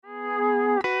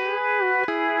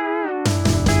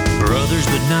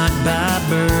brothers, but not by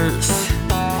birth.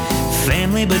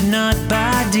 Family, but not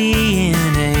by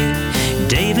DNA.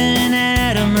 Dave and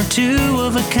Adam are two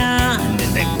of a kind,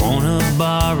 and they wanna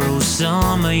borrow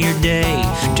some of your day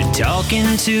to talk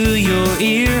into your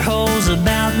ear holes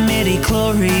about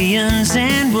midi-chlorians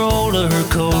and roller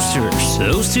coasters.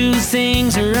 Those two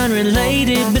things are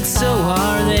unrelated, but so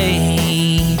are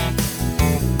they.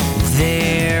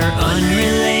 They're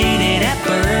unrelated at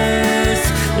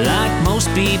birth, like most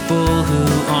people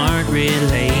who aren't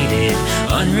related.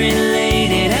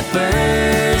 Unrelated at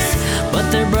birth, but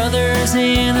they're brothers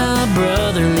in a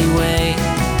brotherly way.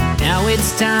 Now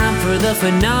it's time for the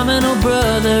phenomenal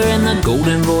brother and the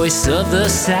golden voice of the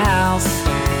South.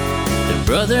 They're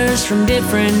brothers from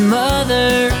different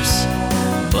mothers,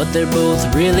 but they're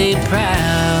both really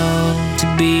proud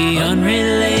to be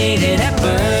unrelated at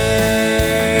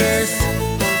birth.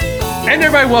 And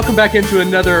everybody, welcome back into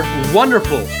another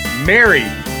wonderful, merry,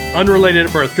 unrelated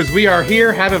at birth, because we are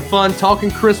here having fun talking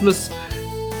Christmas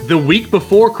the week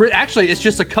before. Actually, it's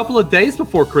just a couple of days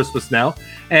before Christmas now.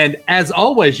 And as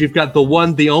always, you've got the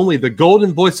one, the only, the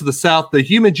golden voice of the South, the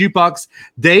human jukebox,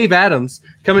 Dave Adams,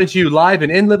 coming to you live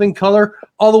and in living color,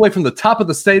 all the way from the top of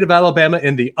the state of Alabama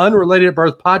in the Unrelated at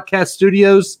Birth podcast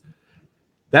studios.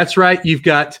 That's right. You've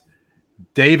got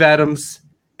Dave Adams,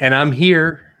 and I'm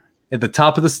here at the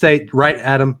top of the state, right,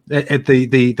 Adam, at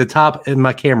the top in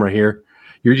my camera here.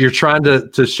 You're trying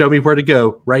to show me where to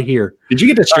go right here. Did you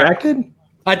get distracted?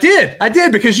 I did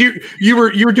because you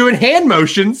were doing hand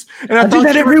motions, and I do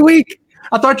that every week.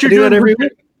 I thought you're doing that every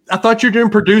week. I thought you're doing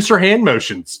producer hand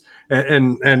motions,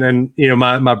 and you know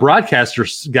my broadcaster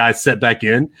guy set back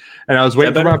in, and I was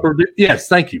waiting for my producer. Yes,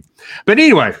 thank you. But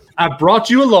anyway, I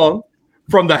brought you along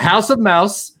from the House of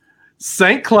Mouse,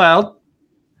 St. Cloud,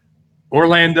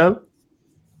 Orlando,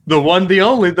 the one, the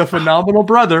only, the phenomenal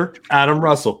brother, Adam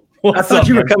Russell. I thought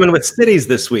you were coming with cities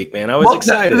this week, man. I was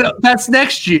excited. That's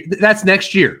next year. That's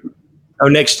next year. Oh,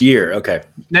 next year. Okay.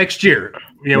 Next year.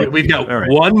 You know, we've got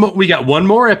one. We got one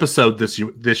more episode this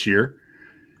year,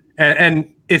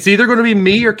 and it's either going to be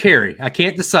me or Carrie. I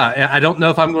can't decide. I don't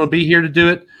know if I'm going to be here to do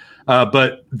it,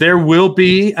 but there will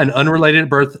be an Unrelated at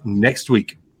Birth next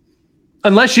week,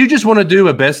 unless you just want to do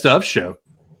a best of show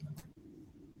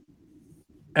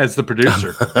as the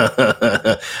producer.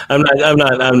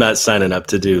 I'm not signing up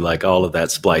to do like all of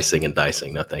that splicing and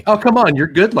dicing. No, thank you. Oh, come on. You're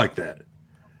good like that.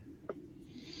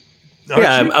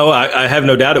 Yeah. I have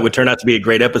no doubt it would turn out to be a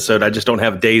great episode. I just don't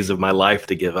have days of my life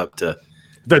to give up to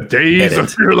the days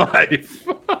of your life.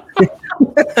 All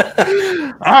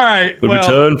right. We'll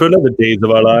return for another days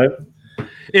of our life.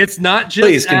 It's not just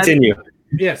Please continue.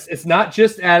 Yes. It's not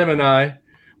just Adam and I.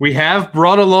 We have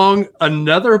brought along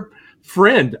another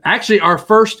friend, actually our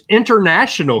first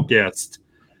international guest,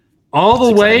 all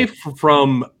the way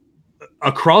from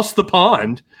across the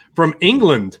pond from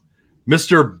England,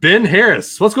 Mr. Ben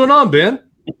Harris. What's going on, Ben?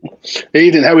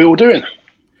 Ethan, how are we all doing?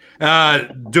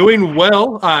 Doing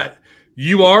well.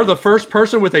 You are the first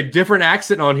person with a different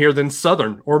accent on here than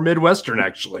Southern or Midwestern,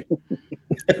 actually.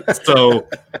 So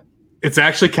it's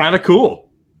actually kind of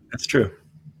cool. That's true.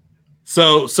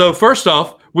 So first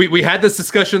off, we had this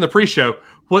discussion in the pre-show.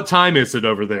 What time is it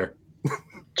over there?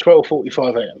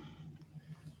 12:45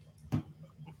 a.m.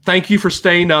 Thank you for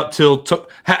staying up till.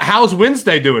 How's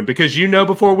Wednesday doing? Because you know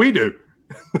before we do.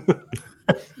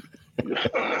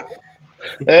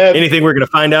 Anything we're going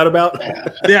to find out about?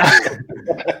 Yeah.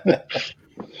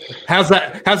 How's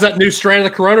that new strand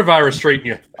of the coronavirus treating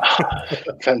you?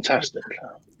 Fantastic.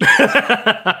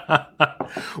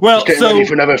 Well, just getting ready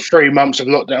for another 3 months of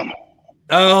lockdown.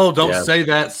 Oh, don't say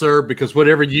that, sir, because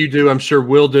whatever you do, I'm sure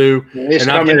we'll do. It's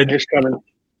coming.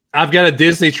 I've got a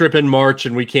Disney trip in March,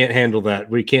 and we can't handle that.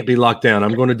 We can't be locked down.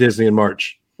 I'm going to Disney in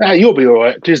March. You'll be all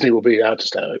right. Disney will be able to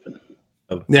stay open.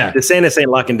 Yeah. DeSantis ain't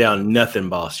locking down nothing,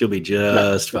 boss. You'll be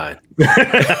just fine.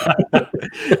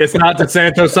 It's not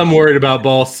DeSantis I'm worried about,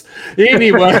 boss.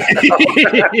 Anyway.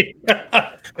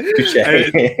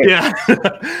 Yeah.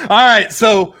 All right.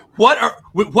 So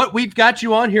what we've got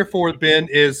you on here for, Ben,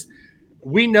 is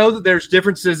we know that there's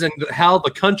differences in how the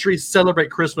countries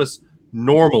celebrate Christmas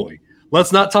normally.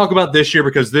 Let's not talk about this year,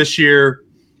 because this year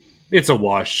it's a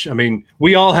wash. I mean,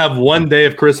 we all have one day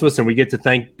of Christmas and we get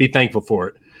to be thankful for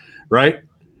it, right?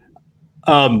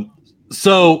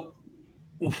 So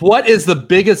what is the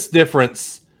biggest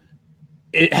difference?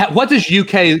 What does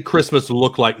UK Christmas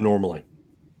look like normally?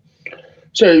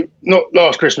 So not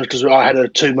last Christmas, because I had a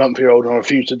 2-month-old and I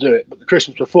refused to do it. But the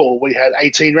Christmas before, we had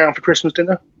 18 round for Christmas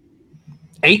dinner.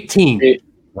 18?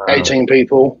 18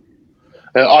 people.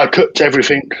 I cooked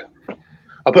everything.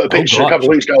 I put a picture a couple of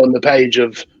weeks ago on the page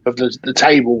of the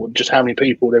table, just how many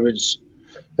people there is.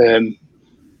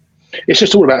 it's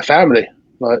just all about family.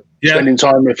 Like spending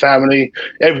time with family.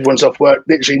 Everyone's off work.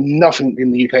 Literally nothing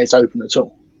in the UK is open at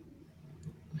all.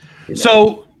 You know?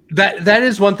 So that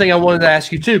is one thing I wanted to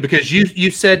ask you too, because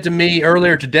you said to me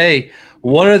earlier today,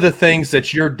 one of the things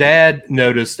that your dad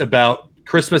noticed about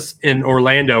Christmas in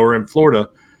Orlando or in Florida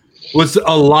was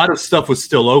a lot of stuff was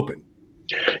still open.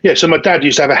 Yeah, so my dad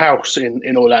used to have a house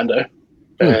in Orlando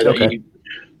that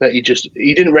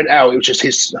he didn't rent out. It was just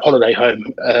his holiday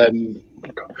home,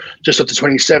 just up to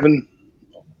 27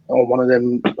 on one of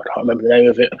them. I can't remember the name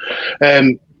of it.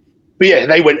 But yeah,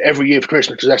 they went every year for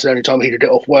Christmas because that's the only time he could get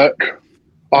off work.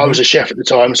 I was a chef at the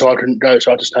time, so I couldn't go,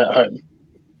 so I had to stay at home.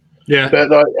 Yeah. But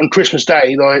like on Christmas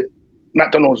Day, like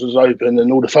McDonald's was open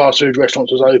and all the fast food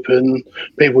restaurants was open.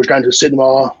 People was going to the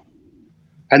cinema,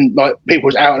 and like people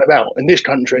was out and about. In this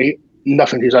country,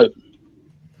 nothing is open.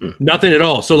 Nothing at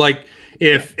all. So like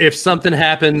if something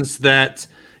happens that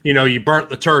you burnt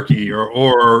the turkey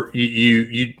or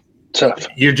you're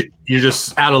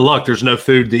just out of luck. There's no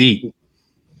food to eat.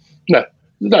 No.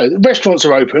 The restaurants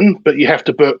are open, but you have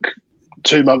to book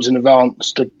 2 months in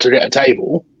advance to get a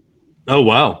table. Oh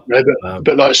wow!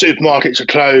 But like supermarkets are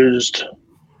closed,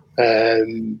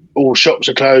 all shops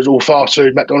are closed, all fast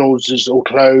food, McDonald's is all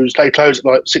closed. They close at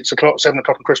like 6 o'clock, 7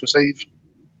 o'clock on Christmas Eve.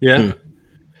 Yeah,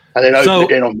 and then open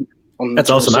again on. That's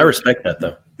awesome. I respect that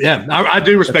though. Yeah, I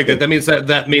do respect that. That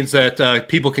means that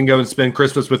people can go and spend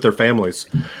Christmas with their families.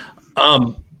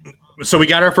 So we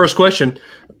got our first question.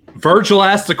 Virgil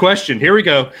asked the question. Here we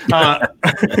go.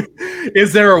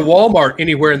 Is there a Walmart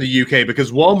anywhere in the UK?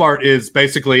 Because Walmart is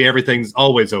basically everything's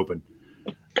always open.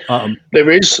 There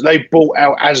is. They bought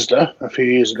out Asda a few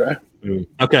years ago.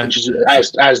 Okay. Which is,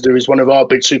 Asda is one of our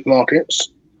big supermarkets.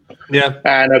 Yeah.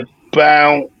 And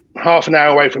about half an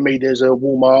hour away from me, there's a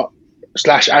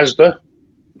Walmart/Asda.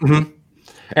 Mm-hmm.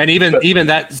 And even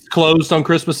that's closed on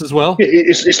Christmas as well?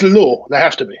 It's the law. They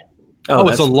have to be. Oh,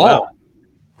 it's a law. Wow.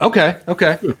 Okay.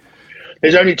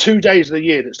 There's only 2 days of the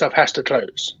year that stuff has to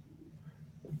close.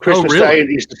 Christmas Day and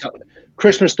Easter Sunday.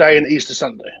 Christmas Day and Easter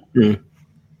Sunday.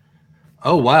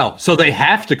 Oh, wow. So they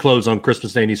have to close on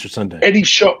Christmas Day and Easter Sunday. Any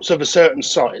shops of a certain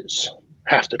size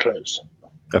have to close.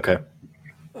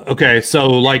 Okay, so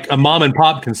like a mom and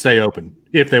pop can stay open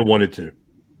if they wanted to.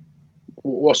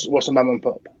 What's a mom and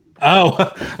pop? Oh,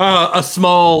 a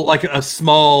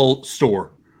small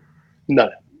store. No.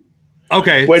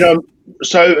 Okay.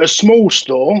 So a small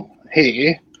store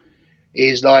here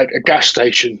is like a gas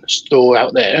station store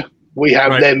out there. We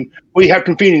have them. We have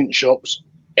convenience shops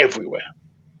everywhere.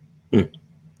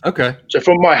 Okay. So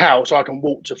from my house, I can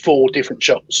walk to 4 different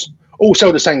shops. All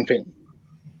sell the same thing.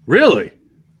 Really?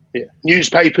 Yeah.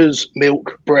 Newspapers,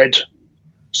 milk, bread,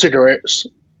 cigarettes,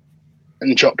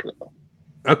 and chocolate.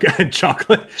 Okay,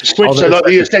 chocolate. Which are like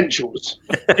the essentials.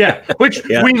 Yeah, which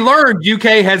we learned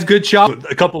UK has good chocolate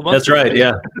a couple months ago. That's right,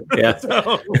 yeah.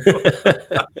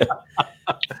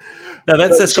 No,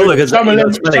 that's cool. Because some of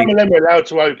them are allowed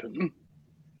to open.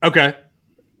 Okay.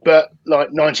 But like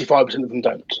 95% of them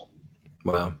don't.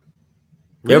 Wow.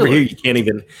 Really? Over here, you can't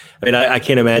even. I mean, I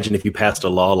can't imagine if you passed a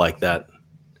law like that.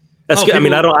 That's good. I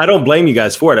mean, I don't blame you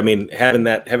guys for it. I mean, having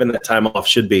that time off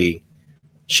should be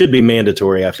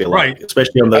mandatory. I feel like,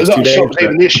 especially on those 2 days. Shops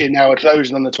even this year now are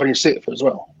closing on the 26th as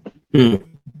well.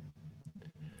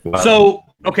 Wow. So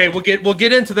okay, we'll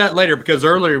get into that later because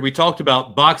earlier we talked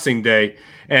about Boxing Day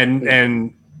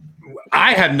and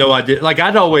I had no idea. Like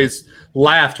I'd always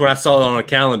laughed when I saw it on a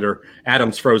calendar.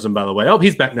 Adam's frozen, by the way. Oh,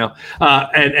 he's back now.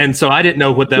 And so I didn't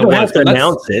know what that was. You don't have to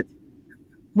announce it.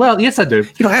 Well, yes, I do. You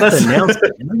don't have to announce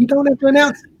it. You don't have to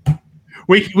announce it.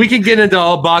 We can get into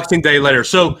all Boxing Day later.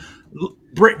 So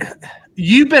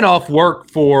you've been off work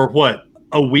for what,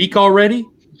 a week already?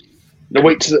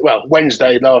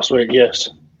 Wednesday last week, yes.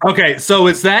 Okay, so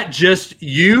is that just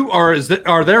you, or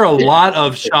are there a lot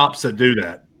of shops that do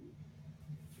that?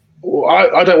 Well,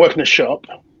 I don't work in a shop.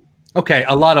 Okay,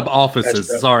 a lot of offices.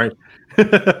 Sorry.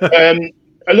 A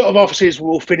lot of offices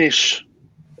will finish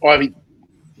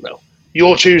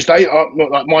your Tuesday,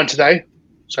 not like mine today.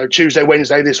 So Tuesday,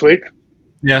 Wednesday this week.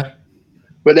 Yeah.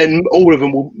 But then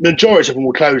majority of them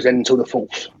will close then until the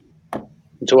 4th,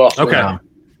 until after. Okay.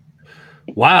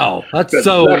 Wow, that's but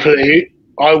so. Luckily,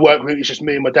 I work with it's just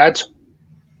me and my dad.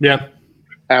 Yeah.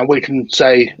 And we can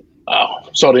say, "Oh,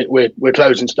 sorry, we're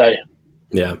closing today."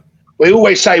 Yeah. We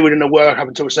always say we're going to work up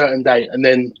until a certain date, and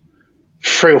then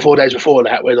 3 or 4 days before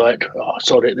that, we're like, "Oh,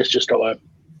 sorry, let's just go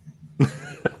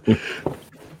home."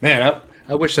 Man,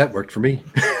 I wish that worked for me.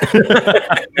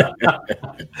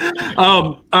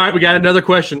 All right, we got another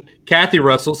question. Kathy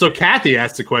Russell. So Kathy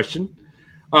asked the question,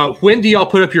 when do y'all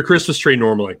put up your Christmas tree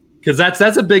normally? Because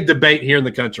that's a big debate here in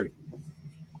the country.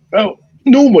 Well,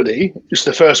 Normally, it's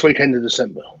the first weekend of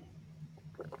December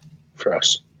for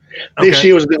us. This Okay.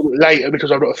 year was a little bit later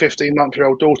because I've got a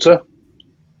 15-month-old daughter.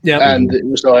 Yeah. And it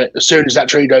was like, as soon as that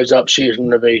tree goes up, she's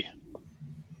going to be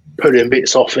putting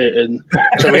bits off it. And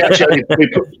so we actually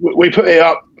we put it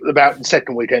up about the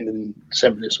second weekend in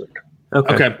December this week.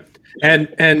 Okay.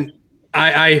 And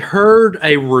I heard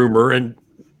a rumor, and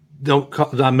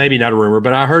maybe not a rumor,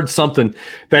 but I heard something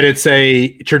that it's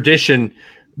a tradition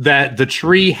that the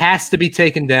tree has to be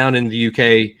taken down in the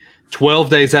UK 12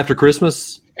 days after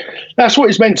Christmas. That's what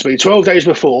it's meant to be. 12 days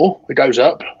before it goes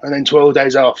up, and then 12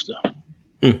 days after.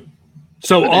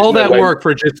 So all that work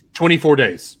for just 24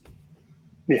 days.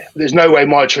 Yeah, there's no way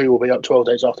my tree will be up 12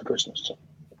 days after Christmas.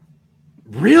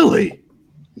 Really?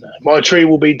 No, my tree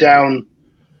will be down.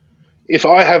 If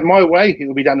I have my way, it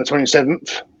will be down the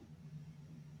 27th.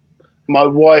 My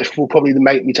wife will probably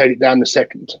make me take it down the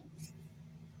 2nd.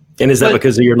 And is that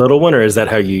because of your little one, or is that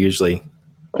how you usually?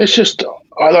 It's just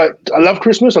I love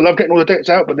Christmas. I love getting all the decks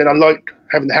out, but then I like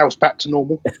having the house back to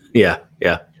normal. Yeah.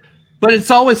 But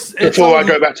it's always before I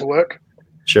go back to work.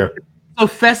 Sure. So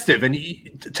festive, and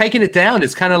taking it down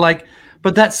is kind of like,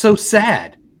 but that's so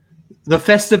sad. The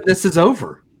festiveness is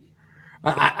over.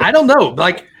 I don't know.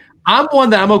 Like, I'm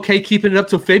one that I'm okay keeping it up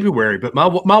till February, but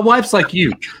my wife's like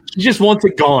you. She just wants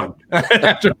it gone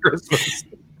after Christmas.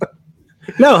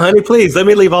 No, honey, please let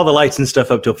me leave all the lights and stuff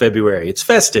up till February. It's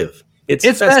festive. It's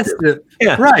festive.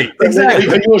 Yeah, right.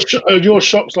 Exactly. And your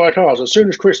shops like ours. As soon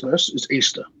as Christmas, it's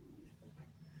Easter.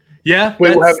 Yeah,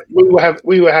 we will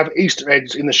have Easter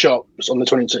eggs in the shops on the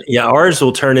 22nd. Yeah, ours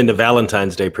will turn into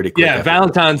Valentine's Day pretty quick. Yeah,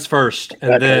 Valentine's first,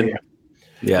 and then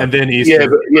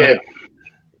Easter. Yeah.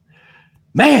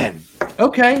 Man,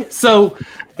 okay. So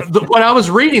what I was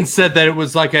reading said that it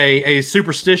was like a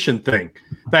superstition thing,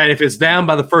 that if it's down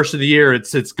by the first of the year,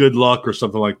 it's good luck or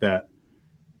something like that.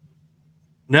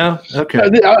 No,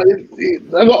 okay.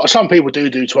 Some people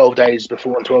do 12 days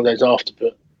before and 12 days after,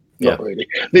 but not really.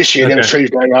 This year, the tree's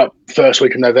going up first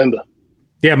week of November.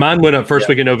 Yeah, mine went up first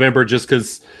week in November just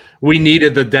because we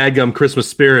needed the dadgum Christmas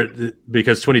spirit,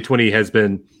 because 2020 has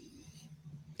been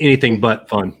anything but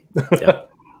fun. Yeah.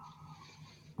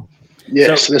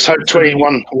 Yes, let's hope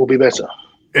 21 will be better.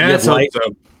 Yeah,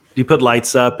 you put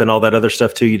lights up and all that other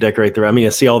stuff too. You decorate the. I mean, I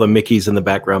see all the Mickeys in the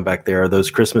background back there. Are those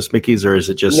Christmas Mickeys, or is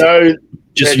it just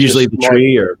usually the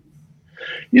tree? Or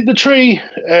the tree,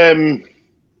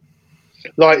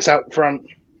 lights out front.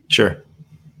 Sure.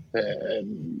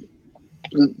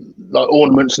 Like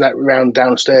ornaments and that around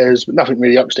downstairs, but nothing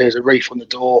really upstairs. A wreath on the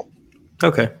door.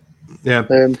 Okay. Yeah.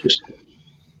 Just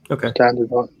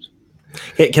standard lights.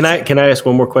 Hey, can I ask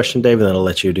one more question, Dave, and then I'll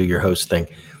let you do your host thing?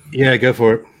 Yeah, go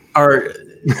for it.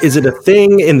 Is it a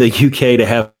thing in the UK to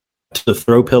have to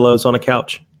throw pillows on a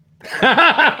couch?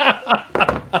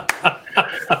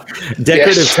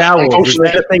 Decorative towels. Is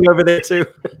that a thing over there too?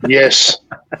 Yes.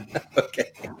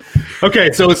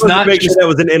 Okay, so it's not. Make sure that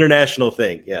was an international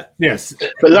thing. Yeah. Yes.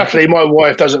 But luckily, my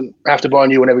wife doesn't have to buy a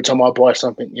new one every time I buy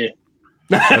something new.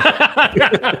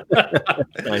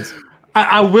 Nice.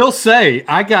 I will say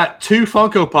I got 2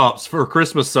 Funko Pops for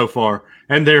Christmas so far,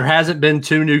 and there hasn't been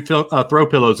 2 new throw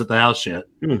pillows at the house yet.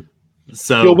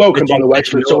 So you're welcome, by the way,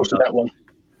 for the source of that one.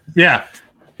 Yeah.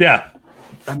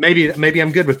 Maybe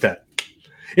I'm good with that.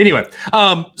 Anyway,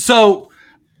 so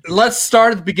let's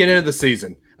start at the beginning of the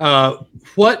season.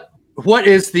 What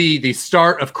is the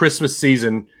start of Christmas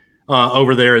season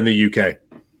over there in the UK?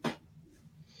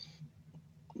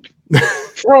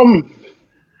 From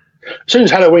as soon as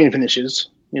Halloween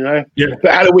finishes, but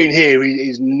Halloween here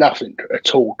is nothing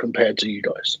at all compared to you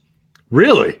guys.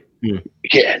 Really?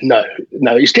 Yeah, no,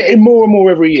 it's getting more and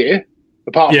more every year,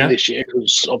 apart from this year,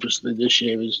 because obviously this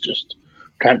year is just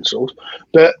cancelled.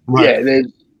 But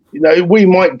there's, we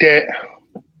might get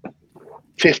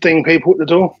 15 people at the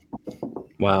door.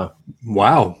 Wow.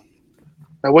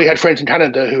 Now, we had friends in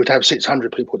Canada who would have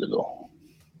 600 people at the door.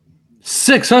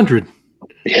 600?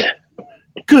 Yeah.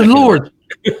 Good Lord.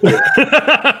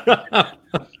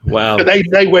 Wow. But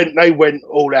they went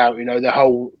all out, the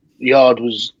whole yard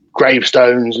was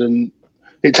gravestones, and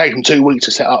it'd take them 2 weeks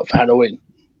to set up for Halloween.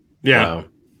 Yeah. Wow.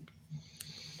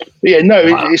 Yeah, no,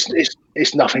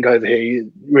 it's nothing over here,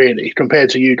 really, compared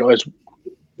to you guys.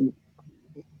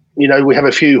 We have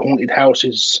a few haunted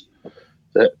houses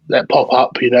that pop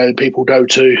up, people go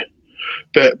to,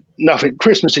 but nothing.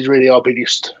 Christmas is really our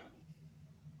biggest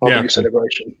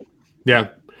celebration. Yeah.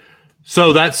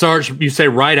 So that starts, you say,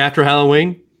 right after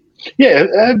Halloween?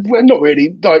 Yeah, well, not really.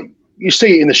 Like, you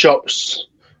see it in the shops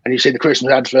and you see the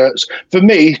Christmas adverts. For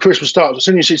me, Christmas starts as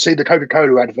soon as you see the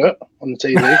Coca-Cola advert on the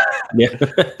TV. Yeah.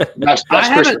 That's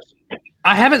Christmas.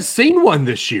 I haven't seen one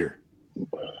this year.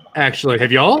 actually.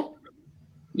 Have y'all?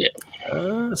 Yeah.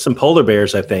 Some polar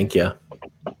bears, I think. Yeah.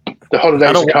 The holidays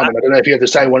are coming. I don't know if you have the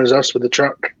same one as us with the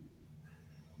truck.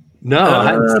 No,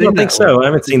 I don't think so. I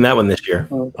haven't seen that one this year.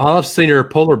 All I've seen are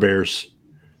polar bears,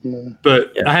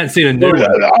 but I hadn't seen a new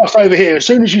one. Us over here, as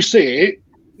soon as you see it,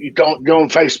 you don't go on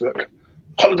Facebook.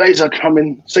 Holidays are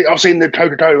coming. See, I've seen the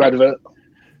toe-to-toe advert.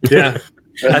 Yeah.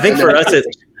 I think for us,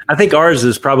 I think ours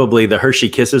is probably the Hershey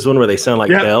Kisses one where they sound like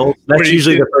bells. That's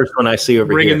usually the first one I see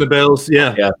over ringing here. The bells.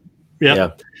 Yeah.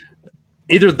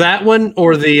 Either that one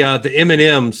or the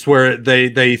M&Ms where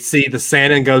they see the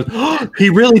Santa and goes, oh, he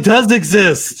really does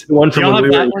exist. The one from when we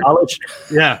were in college.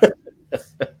 Yeah.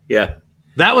 Yeah.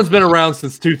 That one's been around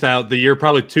since 2000, the year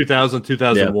probably 2000,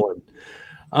 2001.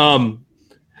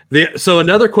 Yeah. So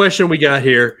another question we got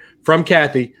here from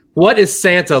Kathy. What is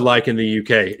Santa like in the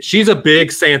UK? She's a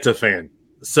big Santa fan.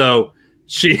 So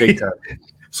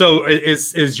so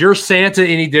is your Santa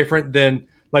any different than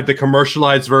like the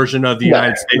commercialized version of the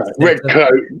United States? No.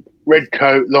 Red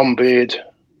coat, long beard.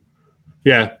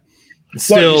 Yeah.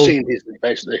 Still, like you've seen Disney,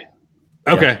 basically.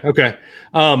 Okay.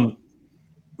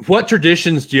 What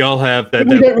traditions do y'all have? We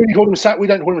don't really call him Santa. We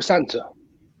don't call him Santa.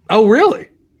 Oh, really?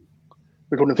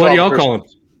 We call him. What do y'all call him?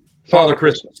 Father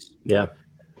Christmas. Yeah.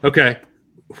 Okay.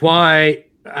 Why?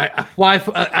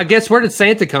 I guess where did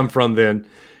Santa come from then?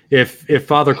 If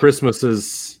Father Christmas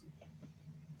is,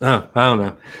 I don't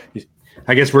know.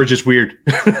 I guess we're just weird.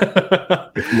 From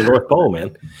the North Pole,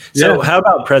 man. So how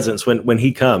about presents when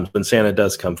he comes, when Santa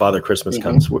does come, Father Christmas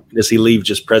comes? Does he leave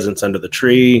just presents under the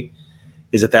tree?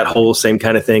 Is it that whole same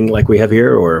kind of thing like we have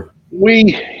here, or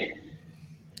we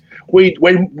when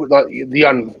like the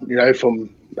young,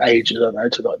 from ages, I don't know,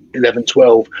 to like 11,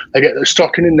 12, they get the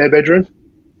stocking in their bedroom.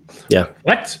 Yeah.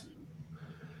 What?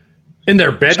 In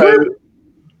their bedroom?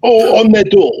 Or on their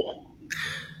door.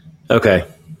 Okay.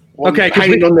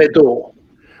 Hanging on their door.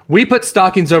 We put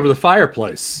stockings over the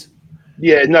fireplace.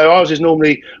 Yeah, no, ours is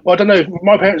normally, I don't know,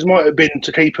 my parents might have been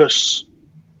to keep us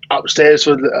upstairs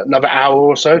for another hour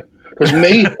or so. Because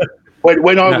me,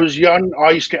 when I was young,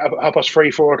 I used to get up at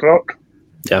 3:30, 4 o'clock.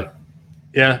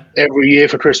 Yeah. Every year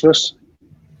for Christmas.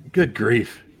 Good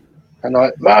grief. And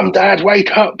like, Mum, Dad,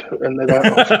 wake up. And they're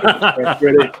like,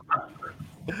 really?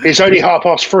 It's only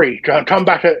 3:30. Come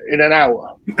back in an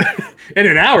hour. In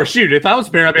an hour? Shoot, if I was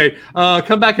parent, I'd be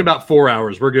come back in about 4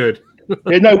 hours. We're good.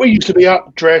 Yeah, no, we used to be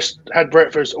up, dressed, had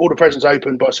breakfast, all the presents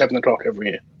open by 7 o'clock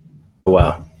every year.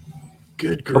 Wow.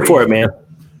 Good grief. Go for it, man.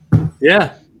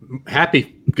 Yeah.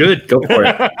 Happy. Good. Go for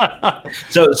it.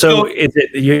 So is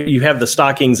it you have the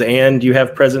stockings and you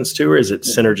have presents too, or is it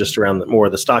centered just around more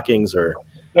of the stockings, or?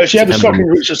 No, she had the stockings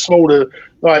which are smaller,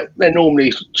 like they're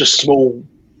normally just small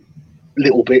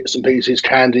little bits and pieces,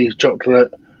 candy,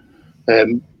 chocolate,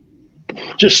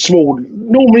 just small.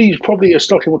 Normally probably a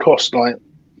stocking would cost like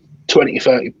 $20,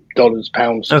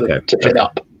 £30 to fit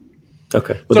up.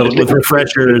 Okay. With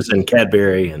refreshers and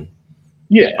Cadbury and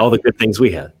all the good things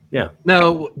we had. Yeah.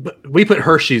 No, but we put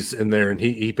Hershey's in there, and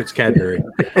he puts Cadbury.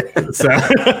 So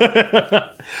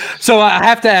I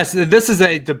have to ask. This is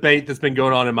a debate that's been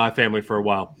going on in my family for a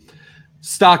while.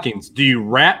 Stockings. Do you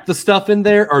wrap the stuff in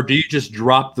there, or do you just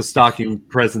drop the stocking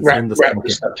presents in the stocking?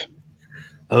 Stuff.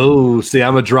 Oh, see,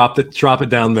 I'm gonna drop it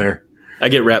down there. I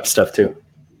get wrapped stuff too,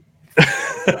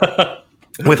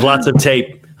 with lots of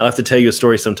tape. I'll have to tell you a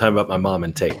story sometime about my mom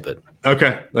and tape. But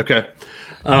okay.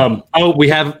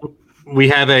 We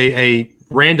have a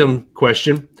random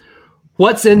question.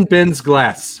 What's in Ben's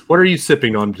glass? What are you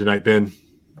sipping on tonight, Ben?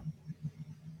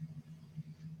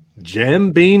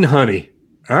 Jim Beam honey.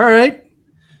 All right.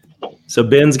 So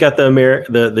Ben's got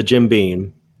the Jim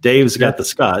Beam. Dave's got the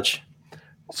Scotch.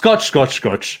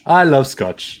 Scotch. I love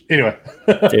Scotch. Anyway.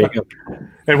 There you go.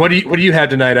 And what do you have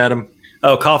tonight, Adam?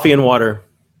 Oh, coffee and water.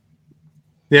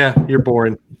 Yeah, you're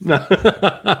boring.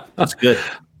 That's good.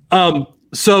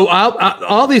 So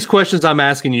all these questions I'm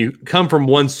asking you come from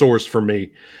one source for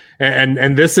me,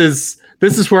 and this is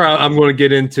where I'm going to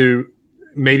get into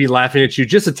maybe laughing at you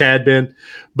just a tad, Ben.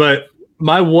 But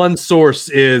my one source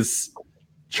is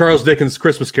Charles Dickens'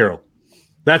 Christmas Carol.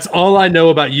 That's all I know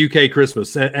about UK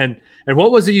Christmas. And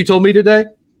what was it you told me today?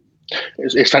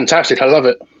 It's fantastic. I love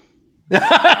it. Hey,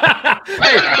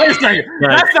 wait a second.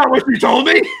 That's not what you told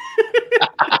me.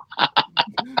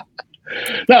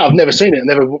 No, I've never seen it.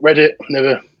 Never read it.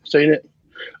 Never seen it.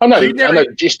 I know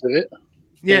the gist of it.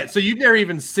 Yeah, so you've never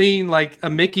even seen like a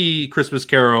Mickey Christmas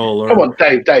Carol, or come on,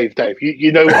 Dave.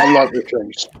 You know what I'm like with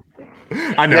things.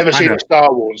 I know. Never seen a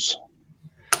Star Wars.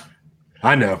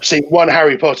 I know. Seen one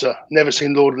Harry Potter. Never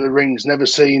seen Lord of the Rings. Never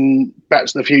seen Back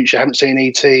to the Future. Haven't seen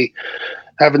E.T.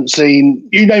 Haven't seen,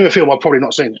 you name a film, I've probably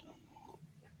not seen it.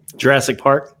 Jurassic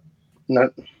Park? No.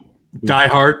 Die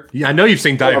Hard. Yeah, I know you've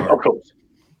seen Die Of Hard. course.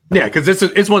 Yeah, because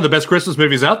it's one of the best Christmas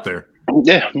movies out there.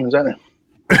 Yeah, exactly.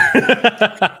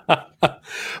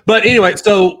 But anyway,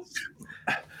 so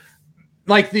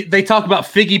like they talk about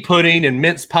figgy pudding and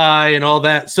mince pie and all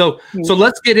that. So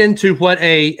let's get into what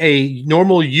a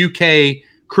normal UK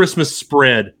Christmas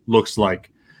spread looks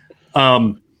like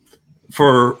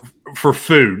for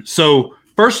food. So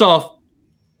first off,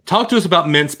 talk to us about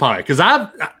mince pie, because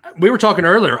we were talking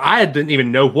earlier. I didn't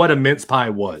even know what a mince pie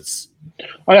was.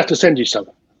 I'd have to send you some,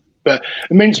 but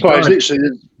a mince pie is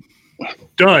literally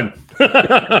done.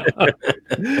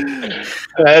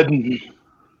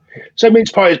 So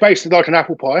mince pie is basically like an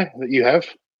apple pie that you have.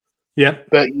 Yeah.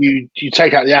 But you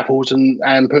take out the apples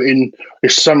and put in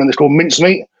something that's called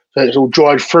mincemeat. So it's all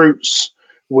dried fruits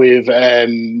with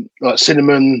like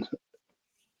cinnamon.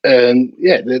 And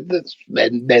yeah,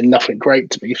 they're nothing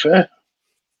great, to be fair.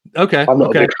 Okay. I'm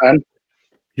not a big fan.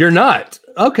 You're not?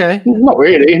 Okay. Not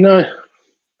really, no.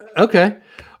 Okay.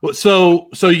 Well, so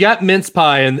you got mince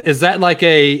pie, and is that like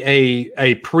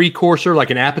a precursor,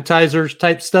 like an appetizer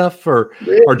type stuff, or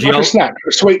like a snack,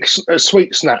 a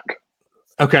sweet snack?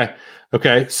 Okay.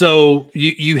 So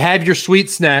you have your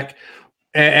sweet snack,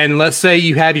 and let's say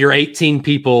you have your 18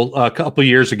 people a couple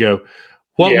years ago.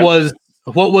 What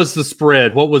was the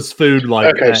spread? What was food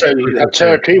like? Okay, so you have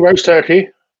turkey, roast turkey,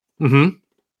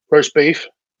 roast beef,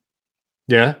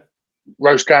 yeah,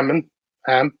 roast gammon,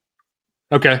 ham,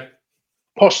 okay,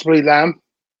 possibly lamb.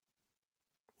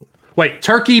 Wait,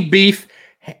 turkey, beef,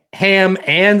 ham,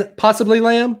 and possibly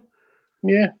lamb?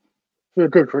 Yeah, for a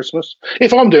good Christmas.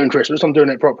 If I'm doing Christmas, I'm doing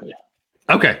it properly.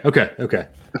 Okay.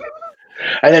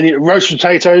 And then roast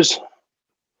potatoes,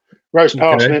 roast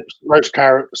parsnips, roast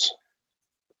carrots,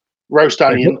 roast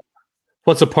onion.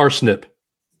 What's a parsnip?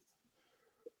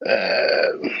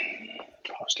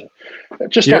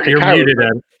 Just you're, like you're muted.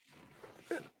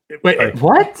 Wait,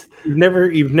 what?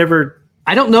 You've never.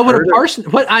 I don't know what a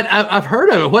parsnip. What I've heard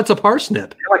of it. What's a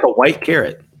parsnip? Like a white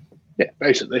carrot. Yeah,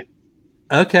 basically.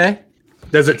 Okay.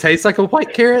 Does it taste like a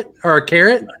white carrot or a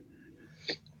carrot?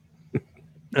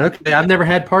 Okay, I've never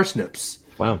had parsnips.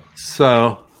 Wow.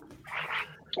 So,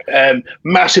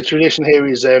 massive tradition here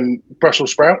is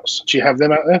Brussels sprouts. Do you have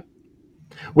them out there?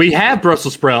 We have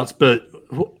Brussels sprouts, but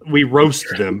we roast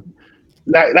them.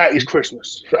 That is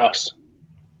Christmas for us.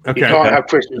 Okay. You can't have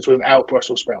Christmas without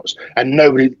Brussels sprouts, and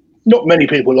not many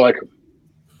people like them.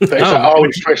 But it's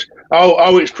it's Christmas.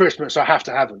 It's Christmas. I have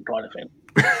to have them, kind of thing.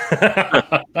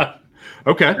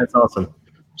 Okay, that's awesome.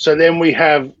 So then we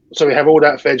have all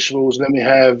that vegetables, and then we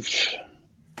have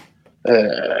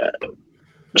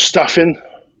stuffing.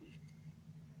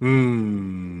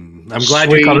 I'm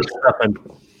glad you called it stuffing.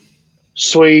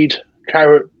 Swede,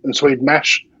 carrot and Swede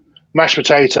mashed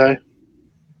potato,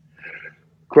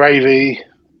 gravy,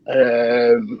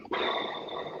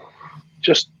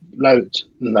 just loads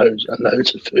and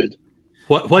loads of food.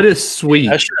 What is sweet?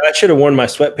 I should have worn my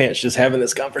sweatpants just having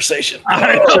this conversation.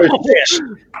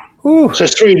 So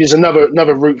swede is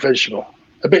another root vegetable,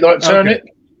 a bit like turnip.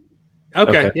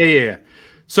 Okay. Yeah.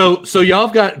 So y'all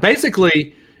got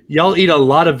basically y'all eat a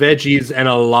lot of veggies and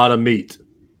a lot of meat.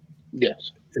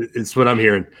 Yes, it's what I'm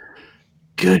hearing.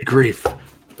 Good grief!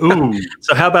 Ooh.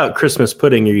 So how about Christmas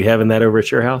pudding? Are you having that over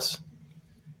at your house?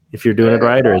 If you're doing it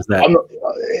right, or is that?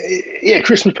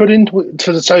 Christmas pudding for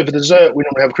the dessert. We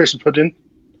normally have Christmas pudding.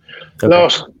 Okay.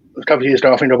 Last couple of years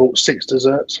ago, I think I bought 6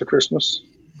 desserts for Christmas.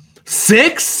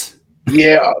 6?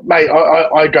 Yeah, mate,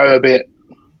 I go a bit.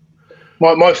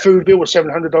 My food bill was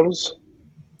 $700.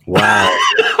 Wow.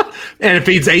 And it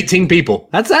feeds 18 people.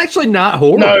 That's actually not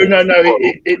horrible. No.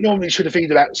 It normally should have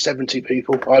feed about 70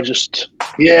 people. I'll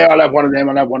have one of them.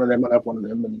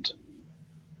 And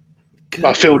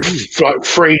I filled like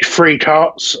three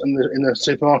carts in the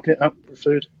supermarket up for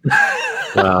food.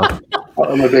 Wow.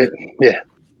 I'm a bit, yeah.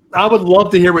 I would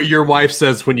love to hear what your wife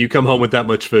says when you come home with that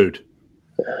much food.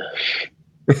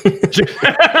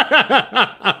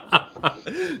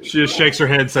 She just shakes her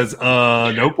head and says,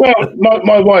 nope. Well,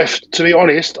 my wife, to be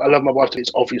honest, I love my wife to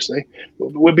bits, obviously.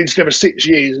 We've been together 6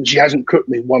 years and she hasn't cooked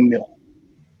me one meal.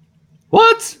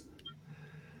 What?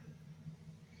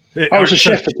 I was a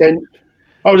chef for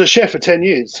 10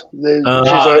 years. She's like,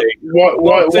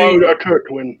 why would I cook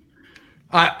when?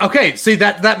 Okay, see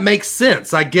that makes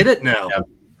sense. I get it now. Yeah.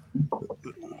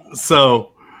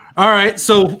 So, all right.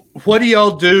 So, what do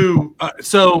y'all do?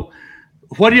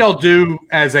 What do y'all do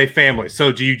as a family?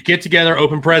 So, do you get together,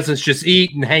 open presents, just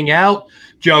eat and hang out?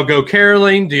 Do y'all go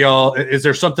caroling? Is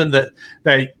there something that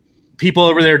people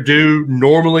over there do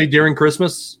normally during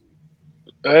Christmas?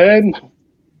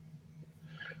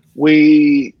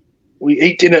 We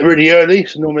eat dinner really early,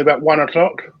 so normally about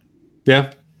 1:00.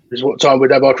 Yeah. is what time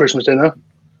we'd have our Christmas dinner.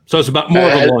 So it's about more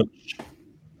of a lunch.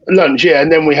 Lunch, yeah,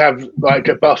 and then we have like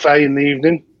a buffet in the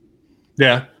evening.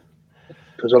 Yeah.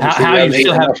 Because obviously we don't eat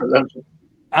enough at lunch.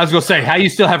 I was going to say, how you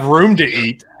still have room to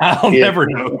eat? I'll never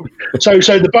know. So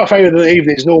the buffet of the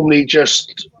evening is normally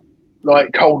just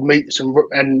like cold meats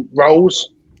and rolls.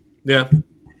 Yeah.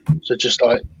 So just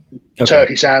like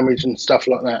turkey sandwich and stuff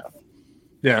like that.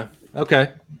 Yeah.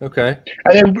 Okay.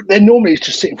 And then normally it's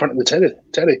just sit in front of the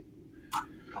telly.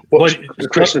 Watch the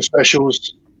Christmas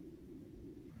specials.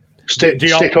 Stick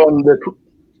on the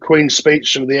Queen's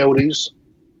speech of the elders.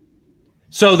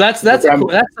 So that's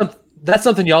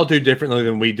something y'all do differently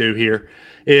than we do here.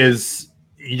 Is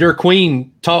your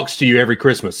Queen talks to you every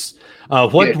Christmas?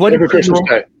 Every Christmas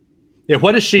day. Yeah.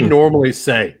 What does she normally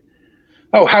say?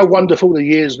 Oh, how wonderful the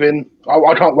year's been!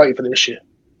 I can't wait for this year.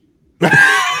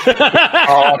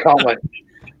 I can't wait.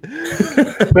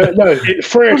 But no,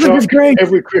 3 o'clock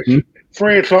every Christmas.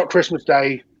 3 o'clock Christmas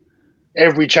Day.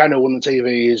 Every channel on the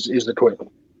TV is the Queen.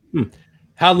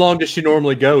 How long does she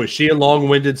normally go? Is she a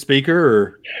long-winded speaker,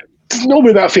 or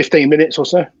normally about 15 minutes or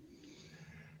so?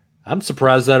 I'm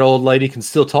surprised that old lady can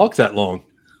still talk that long.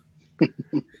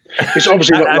 It's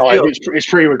obviously not live. It's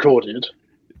pre-recorded.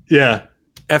 Yeah.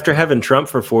 After having Trump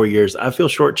for 4 years, I feel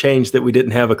shortchanged that we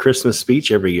didn't have a Christmas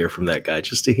speech every year from that guy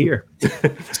just to hear.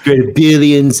 It's great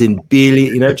billions and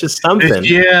billions, just something.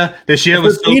 This year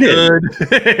was so good.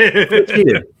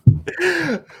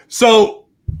 So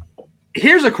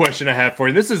here's a question I have for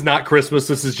you. This is not Christmas.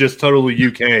 This is just totally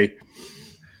UK.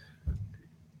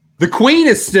 The Queen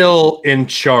is still in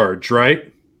charge,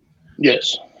 right?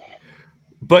 Yes.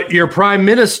 But your prime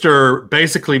minister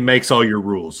basically makes all your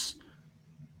rules.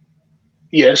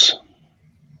 Yes.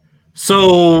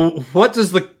 So what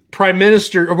does the prime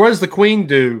minister, or what does the Queen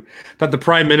do that the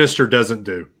prime minister doesn't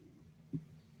do?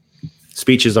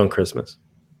 Speeches on Christmas.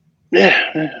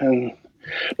 Yeah.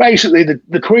 Basically,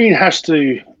 the Queen has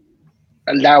to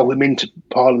allow him into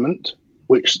Parliament,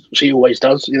 which she always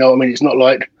does. It's not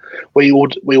like we all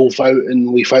vote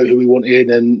and we vote who we want in,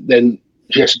 and then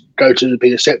she has to go to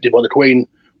be accepted by the Queen,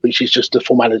 which is just a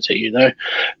formality,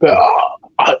 But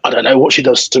I don't know what she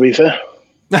does, to be fair.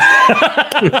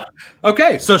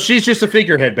 Okay, so she's just a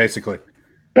figurehead, basically.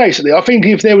 Basically, I think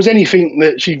if there was anything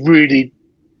that she really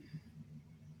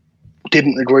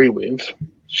didn't agree with,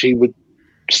 she would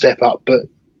step up. But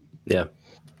yeah,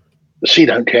 she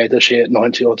don't care, does she? At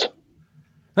 90 odd.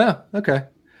 Oh, okay.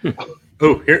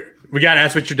 Oh, here we got to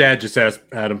ask what your dad just asked,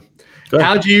 Adam.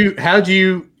 How do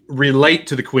you relate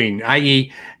to the Queen?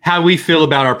 I.e., how we feel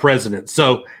about our president?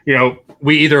 So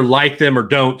we either like them or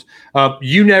don't.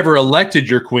 You never elected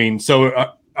your Queen,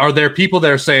 so are there people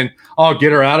that are saying, "Oh,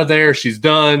 get her out of there. She's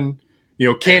done."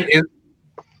 Can't.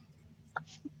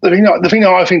 The thing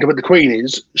that I think about the Queen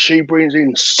is she brings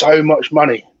in so much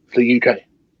money for the UK.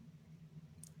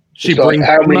 She brings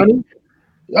money?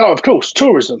 Oh, of course,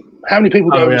 tourism. How many people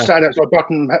go and stand outside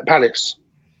Buckingham Palace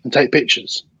and take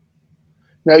pictures?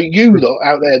 Now, you lot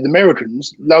out there, the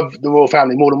Americans, love the royal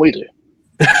family more than we do.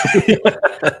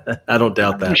 I don't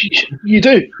doubt that. You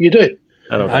do.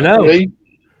 I know.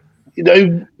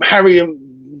 Harry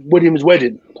and William's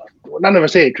wedding. None of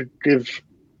us here could give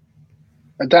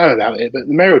a damn about it, but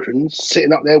the Americans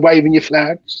sitting up there waving your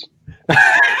flags.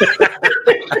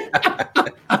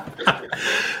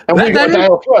 And we got a day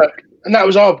off work, and that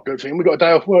was our good thing. We got a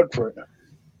day off work for it.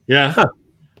 Yeah. Huh.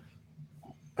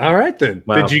 All right then.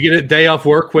 Wow. Did you get a day off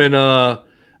work when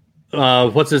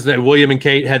what's his name? William and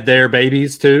Kate had their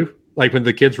babies too? Like when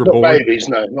the kids were born? Babies,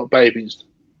 no, not babies.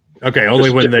 Okay, only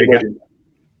when they got.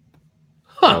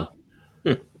 Huh.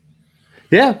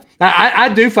 Yeah,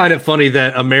 I do find it funny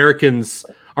that Americans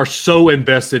are so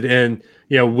invested in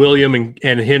William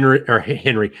and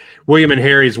Henry, William and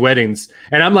Harry's weddings,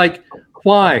 and I'm like,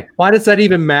 why? Why does that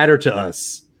even matter to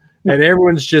us? And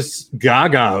everyone's just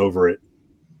gaga over it.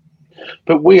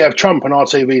 But we have Trump on our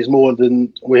TVs more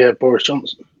than we have Boris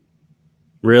Johnson.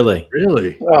 Really?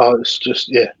 Oh, it's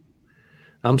just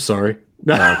I'm sorry.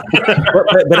 But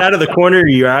out of the corner of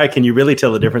your eye, can you really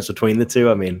tell the difference between the two?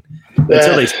 I mean,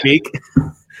 until they speak,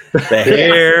 the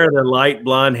hair, the light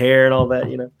blonde hair, and all that.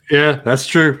 Yeah, that's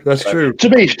true. That's true. To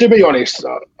be honest,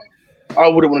 I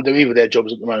wouldn't want to do either of their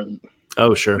jobs at the moment.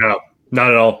 Oh, sure. No, not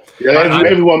at all. Yeah,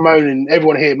 everyone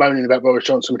here moaning about Boris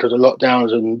Johnson because of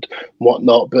lockdowns and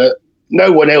whatnot, but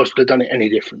no one else could have done it any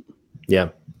different. Yeah.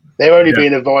 They're only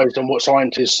being advised on what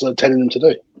scientists are telling them to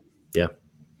do. Yeah.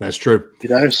 That's true.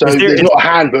 So there's not a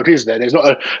handbook, is there? There's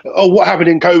not what happened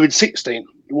in COVID-16?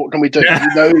 What can we do?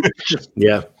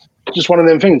 Just one of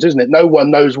them things, isn't it? No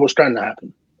one knows what's going to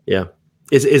happen. Yeah.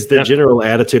 Is the general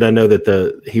attitude, I know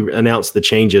that he announced the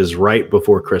changes right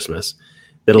before Christmas.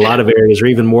 that a lot of areas are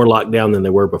even more locked down than they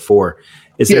were before.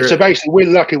 So basically, we're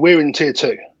lucky. We're in tier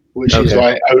 2, which is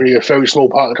like only a very small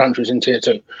part of the country is in tier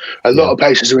 2. A lot of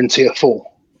places are in tier 4,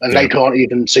 and they can't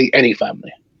even see any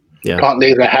family. Can't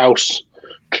leave their house.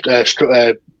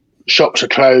 Shops are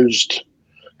closed.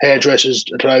 Hairdressers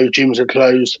are closed. Gyms are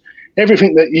closed.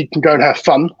 Everything that you can go and have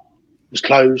fun is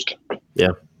closed.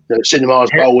 Yeah. Cinemas,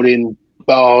 bowling,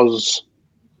 bars,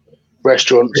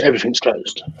 restaurants, everything's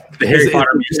closed. The Harry Potter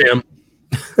Museum.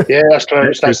 Yeah, that's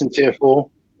closed. That's in tier 4.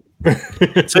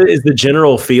 So is the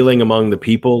general feeling among the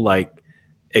people like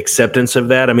acceptance of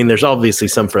that? I mean, there's obviously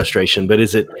some frustration, but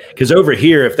is it because over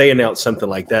here, if they announce something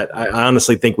like that, I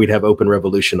honestly think we'd have open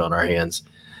revolution on our hands.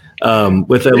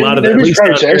 With a lot of the, at least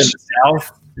down here in the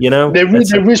South, you know, there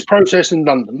is protest in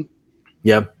London.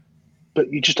 Yeah,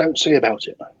 but you just don't see about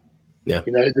it. Yeah,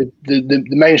 you know, the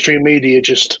mainstream media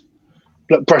just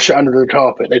brush it under the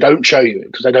carpet. They don't show you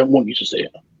it because they don't want you to see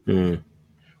it.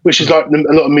 Which is like a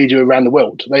lot of media around the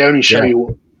world. They only show you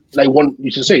what they want you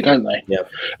to see, don't they? Yeah.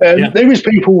 There is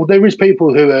people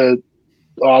who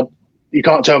are you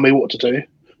can't tell me what to do.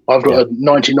 I've got a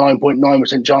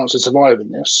 99.9% chance of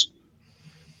surviving this.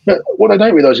 But what I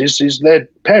don't realise is their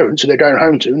parents who they're going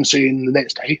home to and seeing the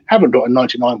next day haven't got a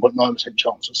 99.9%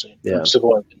 chance of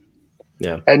surviving.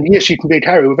 Yeah. And yes, you can be a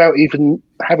carrier without even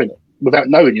having it, without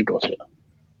knowing you've got it.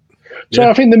 So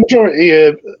I think the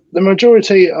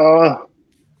majority are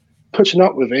putting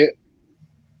up with it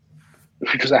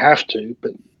because they have to,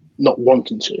 but not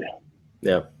wanting to.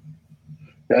 Yeah.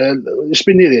 It's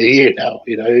been nearly a year now.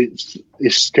 You know,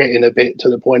 it's getting a bit to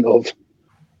the point of,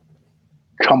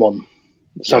 come on,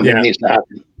 something needs to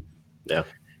happen. Yeah.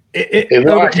 If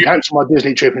I had to cancel my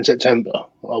Disney trip in September,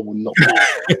 I would not.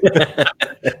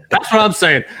 That's what I'm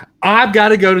saying. I've got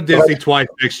to go to Disney twice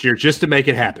next year just to make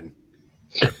it happen.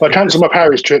 I cancelled my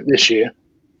Paris trip this year,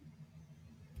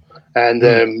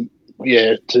 and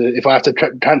if I have to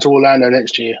cancel Orlando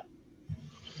next year,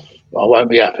 I won't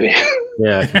be happy.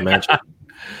 Yeah, I can imagine.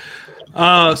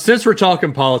 Since we're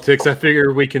talking politics, I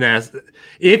figure we can ask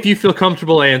if you feel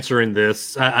comfortable answering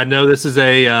this. I know this is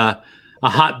a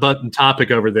hot button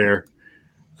topic over there.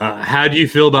 How do you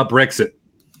feel about Brexit?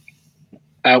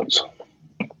 Out.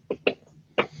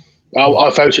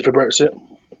 I voted for Brexit.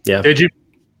 Yeah. Did you?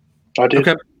 I did.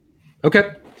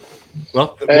 Okay.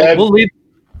 Well, we'll leave.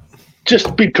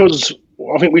 Just because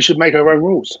I think we should make our own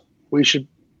rules. We should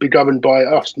be governed by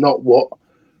us, not what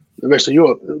the rest of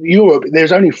Europe.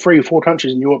 There's only 3 or 4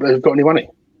 countries in Europe that have got any money.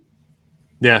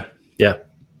 Yeah. Yeah.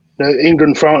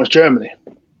 England, France, Germany.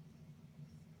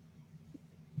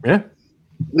 Yeah.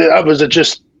 The others are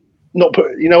just not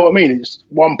put. You know what I mean? It's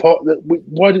one pot.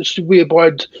 Why should we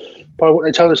abide by what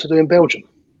they tell us to do in Belgium?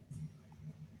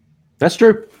 That's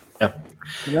true. Yeah.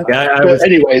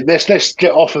 Anyway, let's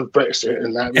get off of Brexit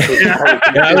and that.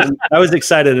 Because I was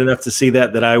excited enough to see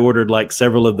that I ordered like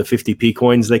several of the 50p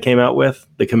coins they came out with,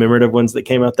 the commemorative ones that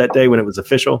came out that day when it was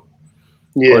official.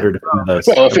 Yeah. Ordered those.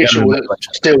 Well, official.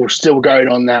 Still going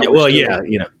on now. Yeah, well, you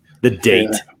know, the date.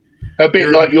 Yeah. A bit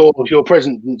like your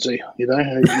presidency, you know,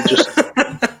 it just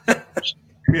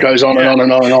goes on and on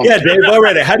and on and on. Yeah, Dave,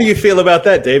 already. How do you feel about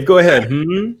that, Dave? Go ahead.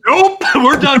 Nope,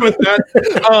 we're done with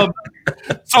that.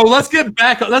 So let's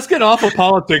get off of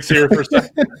politics here for a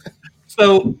second.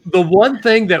 So the one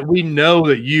thing that we know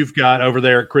that you've got over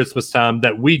there at Christmas time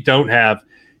that we don't have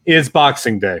is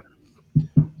Boxing Day.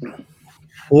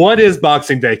 What is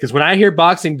Boxing Day? Because when I hear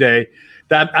Boxing Day,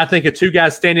 I think of 2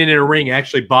 guys standing in a ring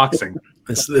actually boxing.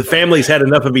 The families had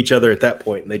enough of each other at that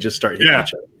point, and they just start hitting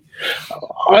each other.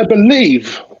 I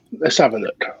believe. Let's have a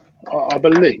look. I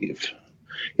believe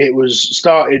it was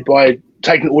started by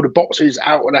taking all the boxes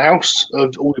out of the house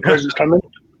of all the presents coming.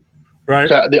 Right.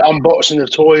 So the unboxing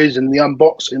of toys and the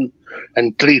unboxing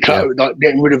and like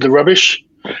getting rid of the rubbish.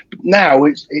 But now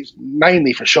it's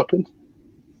mainly for shopping.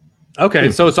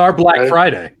 Okay, so it's our Black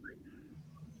Friday.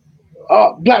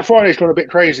 Black Friday's gone a bit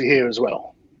crazy here as well.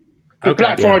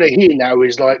 Black Friday here now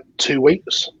is like 2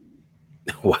 weeks.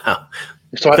 Wow.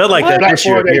 It's like, felt like that this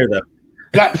year here, though.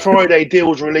 Black Friday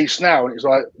deals released now, and it's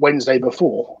like Wednesday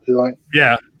before. You're like,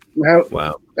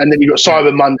 wow. And then you've got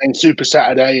Cyber Monday and Super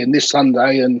Saturday and this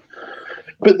Sunday,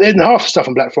 but then half the stuff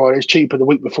on Black Friday is cheaper the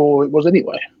week before it was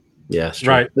anyway. Yeah,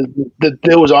 right. The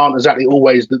deals aren't exactly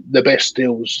always the best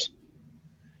deals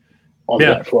on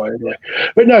Black Friday. Yeah.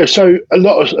 But no, so a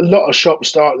lot of shops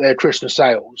start their Christmas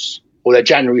sales or their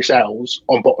January sales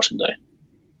on Boxing Day.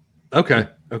 Okay.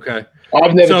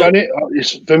 I've never done it.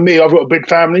 For me, I've got a big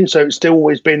family, so it's still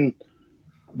always been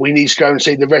we need to go and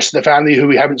see the rest of the family who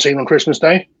we haven't seen on Christmas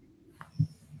Day.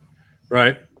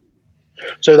 Right.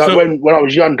 So when I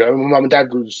was younger, my mum and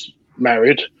dad was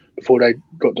married before they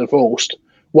got divorced.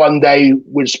 one day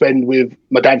we'd spend with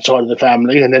my dad's side of the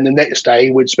family, and then the next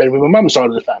day we'd spend with my mum's side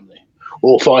of the family,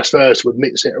 or vice versa. We'd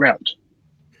mix it around.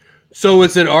 So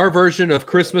is it our version of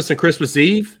Christmas and Christmas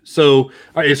Eve? So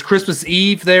is Christmas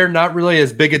Eve there not really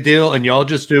as big a deal, and y'all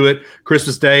just do it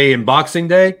Christmas Day and Boxing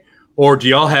Day? Or do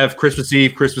y'all have Christmas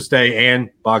Eve, Christmas Day, and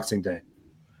Boxing Day?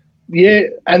 Yeah,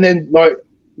 and then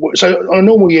so on a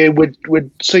normal year,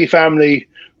 we'd see family.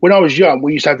 When I was young,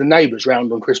 we used to have the neighbours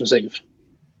round on Christmas Eve.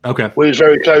 Okay. We was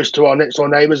very close to our next door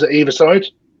neighbours at either side.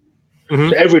 Mm-hmm.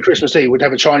 So every Christmas Eve, we'd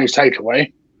have a Chinese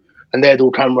takeaway, and they'd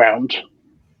all come round.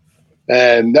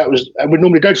 And we'd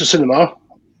normally go to the cinema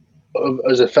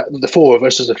as the four of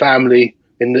us as a family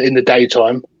in the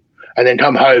daytime, and then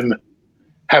come home,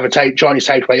 have a Chinese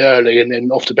takeaway early, and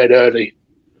then off to bed early.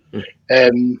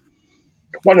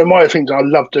 One of my things I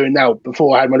love doing now,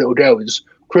 before I had my little girl, is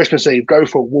Christmas Eve, go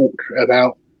for a walk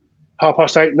about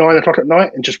 8:30, 9 o'clock at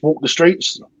night, and just walk the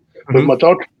streets with my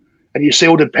dog. And you see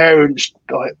all the parents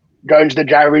going to the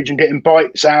garage and getting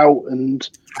bikes out, and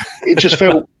it just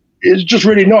felt it's just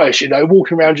really nice,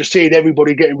 walking around just seeing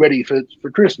everybody getting ready for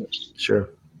Christmas. Sure.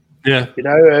 Yeah.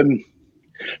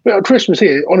 But Christmas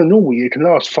here on a normal year can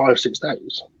last 5-6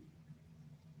 days.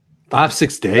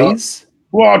 5-6 days?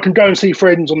 Well, I can go and see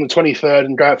friends on the 23rd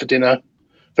and go out for dinner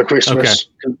for Christmas.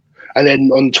 Okay. And then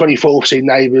on the 24th, see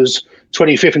neighbours.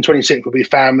 25th and 26th will be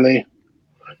family.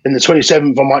 And the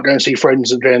 27th, I might go and see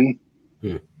friends again.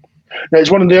 Now,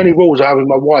 it's one of the only rules I have with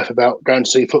my wife about going to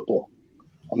see football.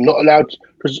 I'm not allowed,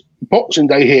 because Boxing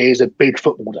Day here is a big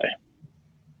football day.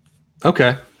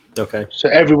 Okay. So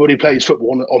everybody plays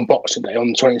football on Boxing Day on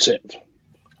the 26th.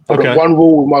 I've Okay. got one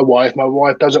rule with my wife. My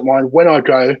wife doesn't mind when I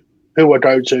go, who I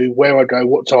go to, where I go,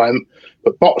 what time.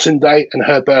 But Boxing Day and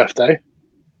her birthday,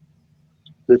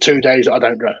 the 2 days I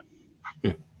don't go.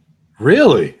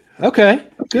 Really? Okay.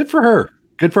 Good for her.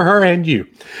 Good for her and you.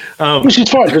 Which is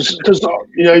fine because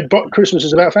Christmas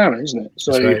is about family, isn't it?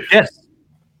 So right. Yes,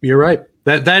 you're right.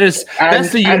 That's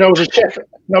the and I was a chef.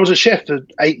 I was a chef for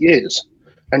 8 years,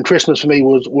 and Christmas for me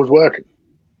was working.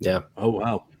 Yeah. Oh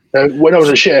wow. When I was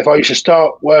a chef, I used to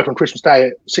start work on Christmas Day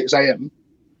at 6 a.m.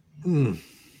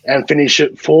 And finish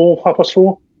at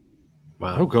 4:30.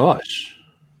 Wow. Oh gosh.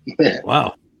 Yeah.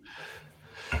 Wow.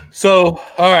 So,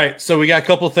 all right. So we got a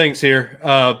couple of things here.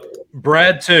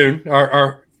 Brad Toon,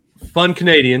 our fun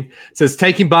Canadian, says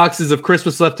taking boxes of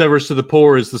Christmas leftovers to the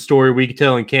poor is the story we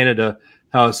tell in Canada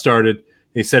how it started.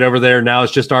 He said over there now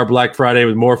it's just our Black Friday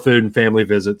with more food and family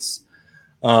visits.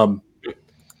 And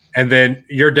then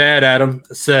your dad, Adam,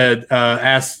 said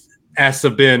asked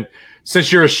of Ben,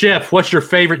 since you're a chef, what's your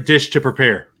favorite dish to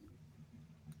prepare?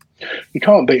 You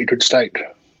can't beat a good steak.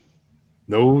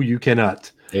 No, you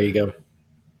cannot. There you go.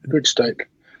 Good steak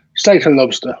and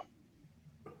lobster.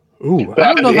 Ooh, But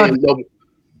I don't know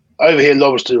over here,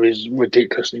 lobster is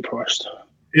ridiculously priced.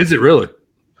 Is it really?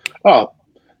 Oh,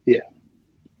 yeah.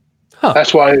 Huh.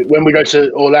 That's why when we go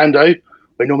to Orlando,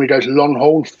 we normally go to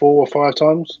Longhorn 4 or 5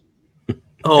 times.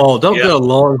 Oh, don't go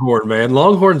Longhorn, man.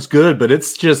 Longhorn's good, but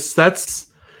it's just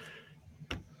that's.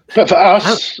 But for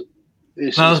us,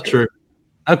 it's True.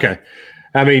 Okay,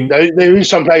 I mean, there is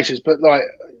some places, but like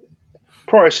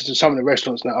prices to some of the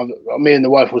restaurants now. Me and the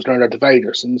wife was going to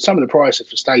Vegas, and some of the prices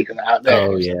for steak and that out there.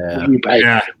 Oh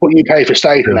yeah. What you pay for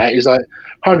steak and that is like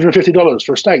 $150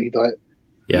 for a steak. Like,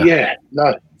 yeah,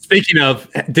 no. Speaking of,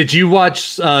 did you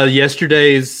watch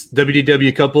yesterday's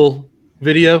WDW couple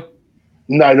video?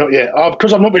 No, not yet.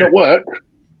 Because I've not been at work.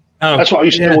 Oh, that's what I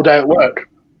used to do all day at work.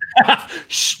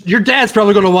 Your dad's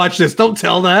probably going to watch this. Don't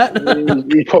tell that.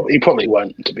 he probably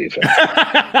won't, to be fair.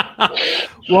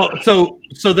 Well,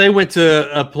 so they went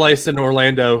to a place in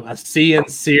Orlando, a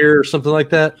Sear or something like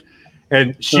that,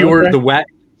 and she ordered the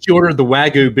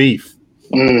Wagyu beef,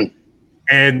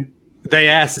 and they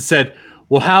asked and said,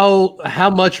 "Well, how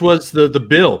much was the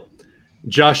bill?"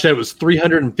 Josh said it was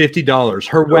 $350.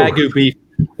 Her Wagyu beef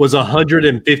was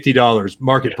 $150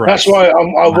 market price. That's why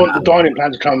I want the dining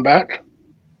plan to come back.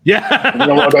 Yeah. I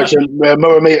want to go to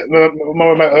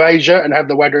Morimoto Asia and have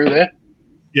the Wagyu there.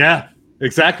 Yeah,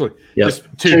 exactly. Yep. Just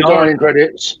 $2 dining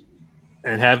credits.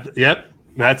 And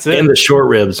that's it. And the short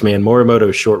ribs, man.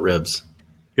 Morimoto short ribs.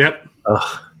 Yep.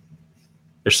 Oh,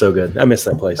 they're so good. I miss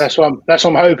that place. That's what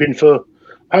I'm hoping for.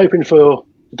 Hoping for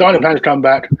the dining plan to come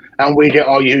back and we get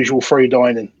our usual free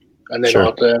dining. And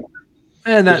then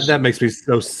and that makes me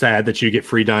so sad that you get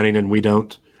free dining and we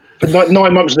don't. But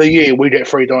 9 months of the year, we get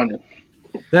free dining.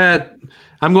 That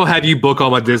I'm going to have you book all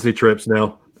my Disney trips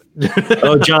now.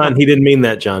 Oh, John, he didn't mean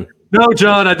that, John. No,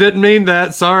 John, I didn't mean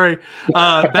that. Sorry.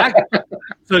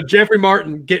 So Jeffrey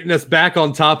Martin getting us back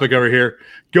on topic over here.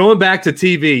 Going back to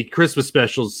TV Christmas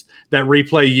specials that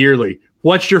replay yearly.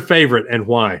 What's your favorite and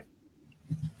why?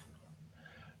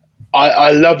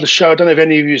 I love the show. I don't know if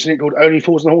any of you have seen it, called Only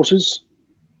Fools and Horses.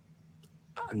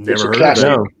 Never heard classic.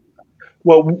 of it.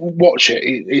 Well, watch it.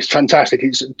 It's fantastic.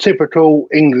 It's a typical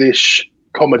English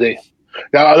comedy.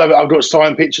 Now, I love it. I've got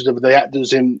signed pictures of the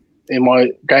actors in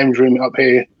my games room up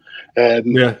here.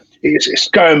 It's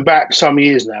going back some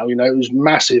years now. You know, it was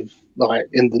massive, like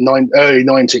in the early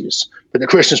 90s. But the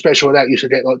Christmas special of that used to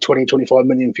get like 20, 25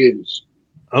 million views.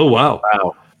 Oh, wow.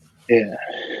 Yeah.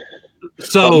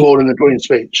 So more than the Queen's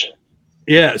speech.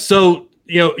 Yeah. So,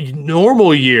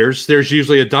 normal years, there's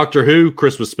usually a Doctor Who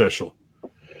Christmas special.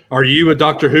 Are you a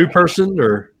Doctor Who person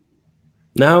or?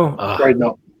 No. Afraid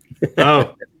not.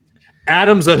 Oh,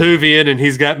 Adam's a Whovian and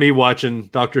he's got me watching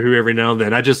Doctor Who every now and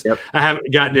then. I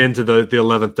haven't gotten into the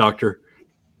 11th Doctor.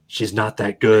 She's not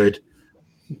that good.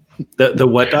 The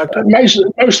what Doctor? Most of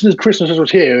the Christmas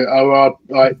specials here are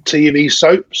like TV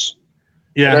soaps.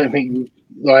 Yeah. I don't think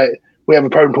we have a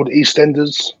program called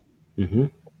EastEnders,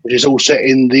 which is all set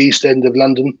in the East End of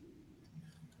London,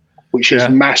 which is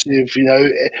massive.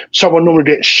 Someone normally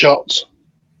gets shot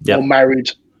or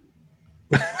married,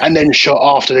 and then shot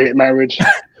after they get married.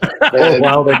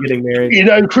 While they're getting married.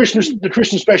 The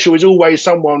Christmas special is always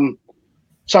something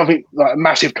like a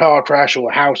massive car crash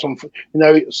or a house on.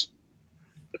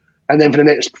 And then for the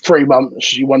next 3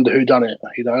 months, you wonder who done it.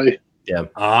 Yeah.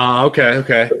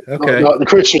 Okay. Like the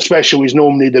Christmas special is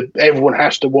normally everyone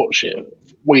has to watch it.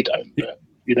 We don't.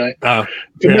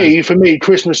 For me,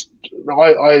 Christmas,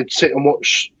 I sit and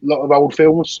watch a lot of old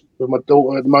films with my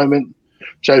daughter at the moment.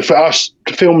 So for us,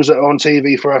 the films that are on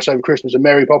TV for us over Christmas are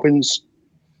Mary Poppins,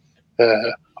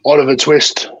 Oliver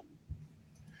Twist,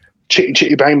 Chitty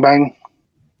Chitty Bang Bang.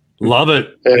 Love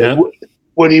it.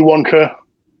 Woody Wonka,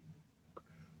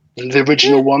 the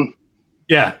original one.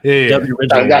 Yeah.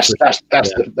 That's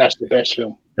the best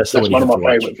film. That's one of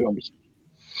my favorite films.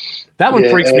 That one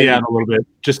freaks me out a little bit.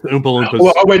 Just the Oompa Loompas.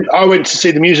 Well, I went to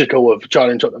see the musical of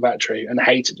Charlie and the Chocolate Factory and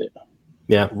hated it.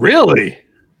 Yeah, really?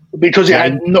 Because it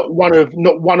had not one of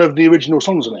the original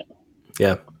songs in it.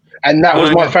 Yeah, and that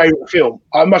was my favorite film.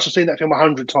 I must have seen that film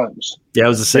 100 times. Yeah, it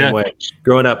was the same way.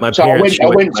 Growing up, my parents. I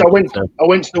went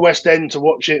to the West End to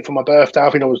watch it for my birthday.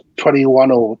 I think I was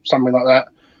 21 or something like that.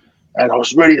 And I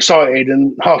was really excited,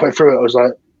 and halfway through it, I was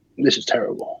like, "This is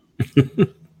terrible." Because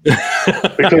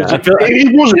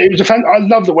it wasn't. It was I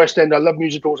love the West End. I love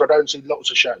musicals. I don't see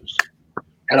lots of shows.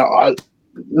 And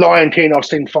Lion King, I've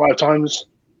seen 5 times.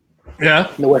 Yeah,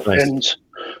 in the West End.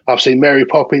 I've seen Mary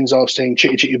Poppins. I've seen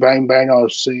Chitty Chitty Bang Bang.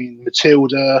 I've seen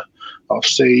Matilda. I've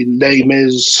seen Les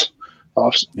Mis.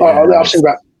 I've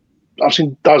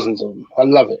seen dozens of them. I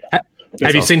love it.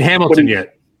 Have you seen Hamilton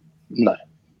yet? No.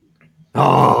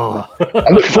 Oh,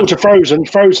 I'm looking forward to Frozen.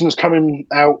 Frozen's coming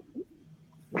out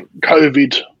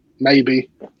COVID maybe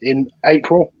in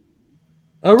April.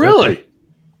 Oh, really?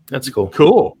 That's cool.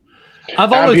 Cool.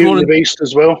 I've always wanted the Beast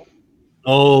as well.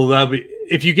 Oh, that'd be,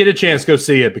 if you get a chance, go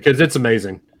see it because it's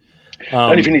amazing.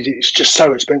 Only thing is, it's just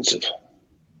so expensive.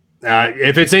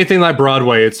 If it's anything like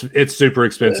Broadway, it's super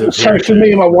expensive. So for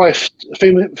me and my wife,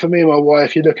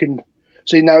 you're looking.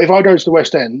 See, now if I go to the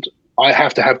West End, I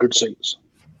have to have good seats.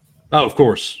 Oh, of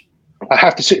course. I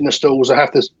have to sit in the stalls. I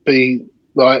have to be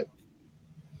like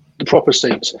the proper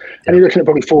seats, and you're looking at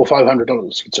probably $400 or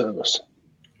 $500 for 2 of us.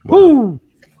 Woo!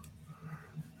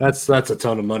 That's a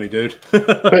ton of money, dude.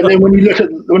 But then when you look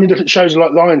at shows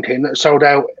like Lion King that sold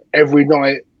out every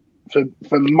night for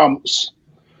months,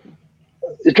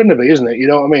 it's going to be, isn't it? You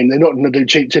know what I mean? They're not going to do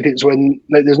cheap tickets when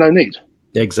there's no need.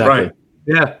 Exactly. Right.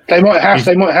 Yeah. They might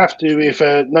have to if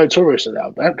no tourists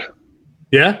allowed back.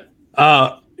 Yeah.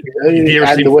 Have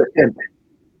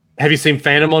you seen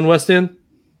Phantom on West End?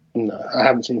 No, I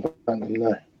haven't seen Phantom.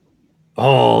 No.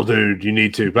 Oh, dude, you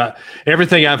need to. But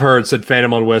everything I've heard said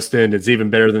Phantom on West End is even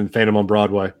better than Phantom on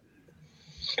Broadway.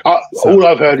 All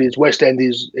I've heard is West End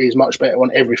is much better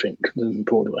on everything than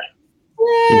Broadway.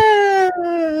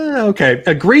 Okay,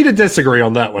 agree to disagree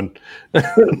on that one.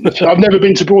 I've never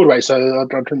been to Broadway, so I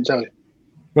couldn't tell you.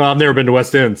 Well, I've never been to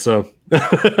West End, so.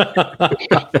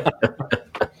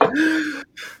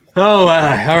 All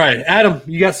right. Adam,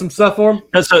 you got some stuff for him?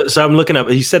 So I'm looking up.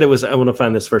 You said it was, I want to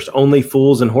find this first. Only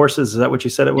Fools and Horses. Is that what you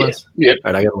said it was? Yeah.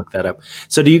 All right, I got to look that up.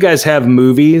 So do you guys have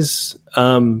movies?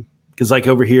 Because like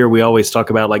over here, we always talk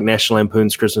about like National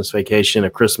Lampoon's Christmas Vacation, A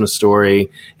Christmas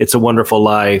Story, It's a Wonderful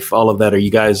Life, all of that. Do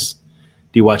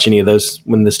you watch any of those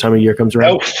when this time of year comes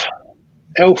around?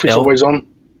 Elf is always on.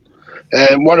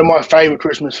 One of my favorite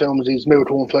Christmas films is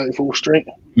Miracle on 34th Street.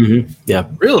 Mm-hmm. Yeah,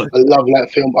 really. I love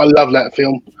that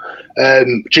film.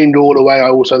 Jingle All the Way, I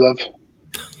also love.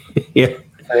 Yeah.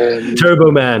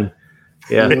 Turbo Man.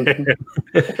 Yeah.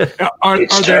 Are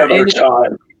It's there turbo any?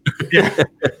 time. Yeah.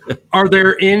 Are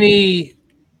there any?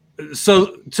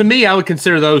 So to me, I would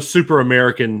consider those super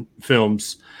American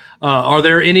films. Are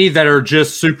there any that are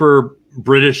just super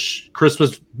British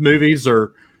Christmas movies,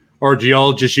 or do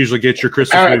y'all just usually get your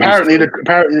Christmas movies? Apparently,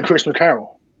 the Christmas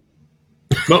Carol.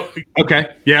 Oh,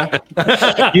 okay, yeah.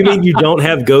 You mean you don't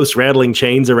have ghosts rattling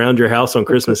chains around your house on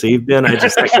Christmas Eve, Ben?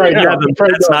 That's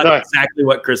not exactly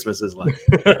what Christmas is like.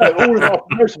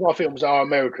 Most of our films are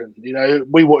American. You know,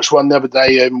 we watched one the other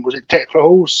day. Was it Tekla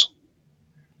Halls?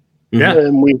 Yeah.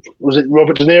 Was it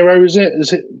Robert De Niro? Is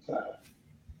it?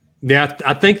 Yeah,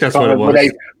 I think that's what it was.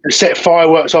 They set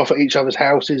fireworks off at each other's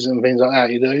houses and things like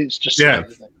that. You know, it's just yeah.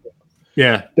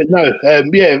 But no,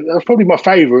 that's probably my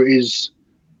favourite. Is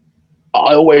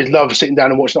I always love sitting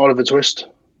down and watching Oliver Twist.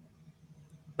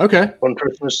 Okay. On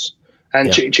Christmas,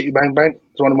 and Chitty Chitty Bang Bang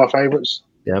is one of my favourites.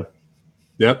 Yeah.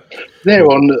 Yep. They're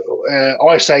on.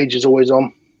 Ice Age is always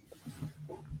on.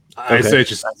 Ice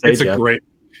Age it's a great.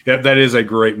 Yeah, that is a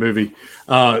great movie.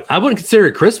 I wouldn't consider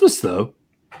it Christmas though.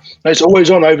 It's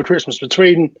always on over Christmas.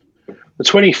 Between the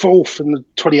 24th and the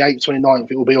 28th,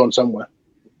 29th, it will be on somewhere.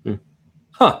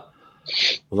 Huh.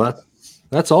 Well,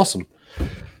 that's awesome.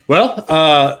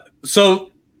 Well,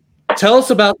 so tell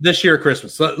us about this year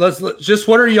Christmas. Let's just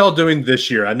what are y'all doing this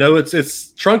year? I know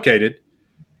it's truncated,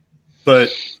 but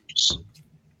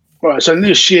right. So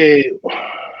this year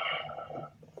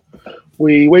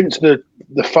we went to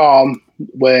the farm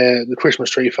where the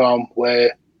Christmas tree farm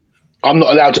where I'm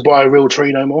not allowed to buy a real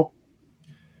tree no more.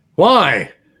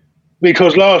 Why?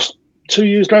 Because last 2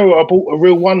 years ago I bought a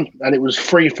real one and it was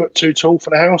 3 foot too tall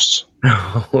for the house. and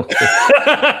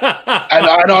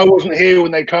I wasn't here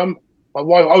when they come. My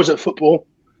wife, I was at football.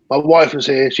 My wife was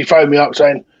here. She phoned me up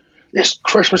saying, "This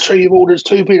Christmas tree you've ordered is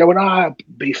too big." I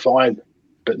went, be fine.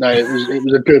 But no, it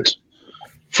was a good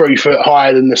 3 foot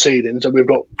higher than the ceiling. So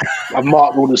I've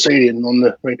marked all the ceiling on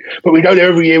the ring. But we go there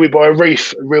every year. We buy a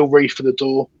real wreath for the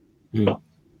door.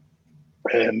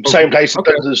 Same place that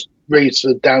does this wreaths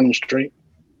for Downing Street.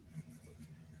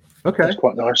 Okay, it's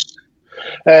quite nice.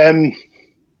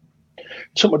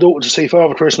 Took my daughter to see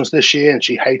Father Christmas this year, and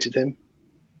she hated him.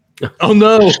 Oh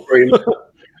no! She screamed.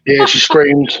 Yeah,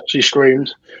 she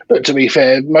screamed. But to be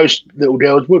fair, most little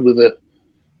girls would with a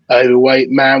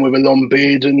overweight man with a long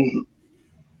beard and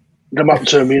come up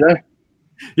to him, you know.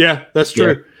 Yeah, that's true.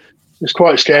 Yeah. It's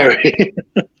quite scary.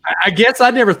 I guess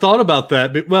I never thought about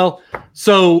that. But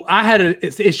so I had an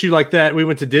issue like that. We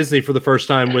went to Disney for the first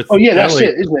time with. Oh yeah, that's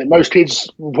it, isn't it? Most kids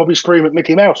will probably scream at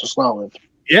Mickey Mouse to start with.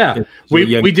 Yeah,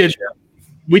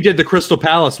 we did the Crystal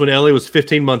Palace when Ellie was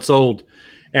 15 months old,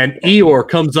 and Eeyore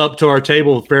comes up to our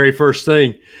table the very first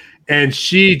thing, and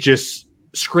she just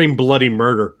screamed bloody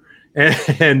murder,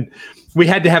 and we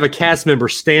had to have a cast member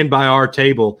stand by our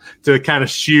table to kind of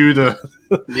shoo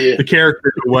the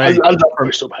character away. I love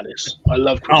Crystal Palace. I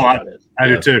love Crystal Palace. I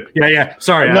do too. Yeah.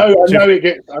 Sorry. I know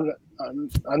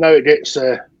it gets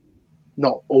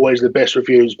not always the best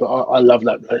reviews, but I love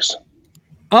that place.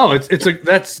 Oh,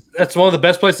 that's one of the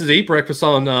best places to eat breakfast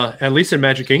on, at least in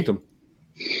Magic Kingdom.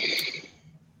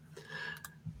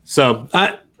 So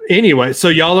anyway, so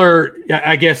y'all are,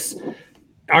 I guess,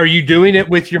 are you doing it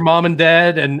with your mom and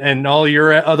dad and all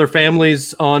your other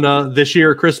families on this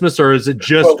year Christmas, or is it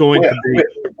just going to be?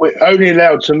 We're only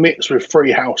allowed to mix with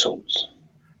 3 households.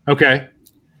 Okay.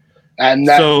 And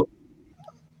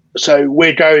so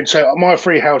we're going to, my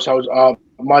 3 households are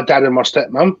my dad and my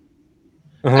stepmom,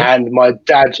 and my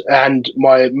dad and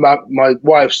my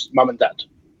wife's mum and dad.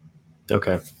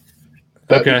 Okay.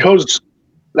 But because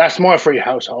that's my 3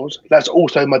 households, that's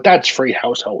also my dad's 3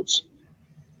 households.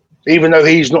 Even though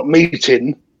he's not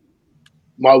meeting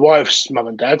my wife's mum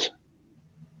and dad,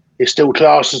 it's still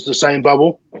classed as the same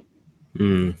bubble.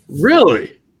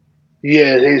 Really?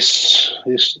 Yeah, it's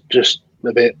just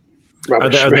a bit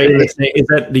rubbish. Are they in the same,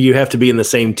 do you have to be in the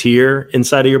same tier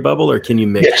inside of your bubble, or can you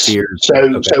mix tiers?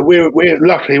 So we're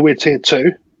luckily we're tier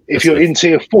 2. If you're in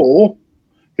tier 4,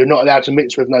 you're not allowed to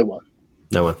mix with no one.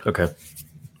 No one. Okay.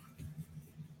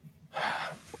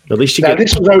 At least you now,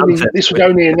 this was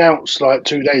only announced like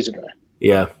 2 days ago.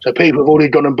 Yeah. So people have already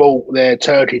gone and bought their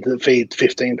turkey to feed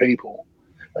 15 people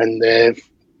and their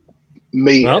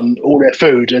meat and all their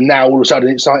food. And now all of a sudden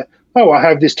it's like, oh, I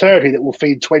have this turkey that will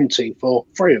feed 20 for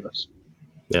 3 of us.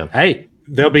 Yeah. Hey,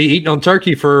 they'll be eating on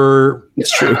turkey for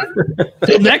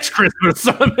till next Christmas.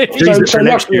 So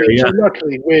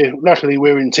luckily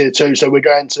we're in tier 2. So we're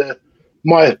going to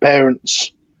my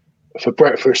parents for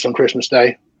breakfast on Christmas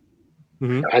Day.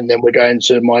 And then we're going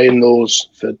to my in-laws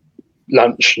for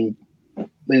lunch and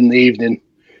in the evening.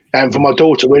 And for my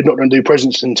daughter, we're not going to do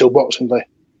presents until Boxing Day.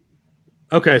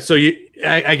 Okay, so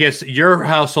I guess your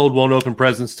household won't open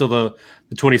presents till the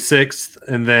 26th,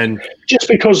 and then just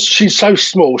because she's so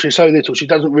small, she's so little, she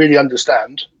doesn't really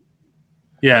understand.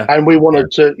 Yeah, and we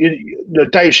wanted to.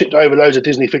 Dave shipped over loads of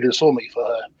Disney figures for me for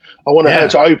her. I wanted her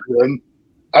to open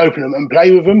them, and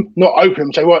play with them, not open them.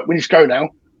 And say, right, we need to go now.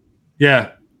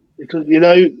 Yeah, because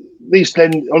at least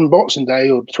then on Boxing Day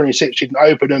or 26th, she can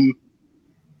open them,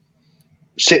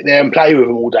 sit there and play with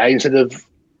them all day instead of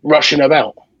rushing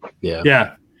about.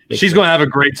 Yeah. She's going to have a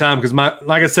great time because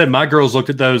like I said, my girls looked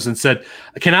at those and said,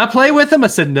 "Can I play with them?" I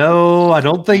said, "No, I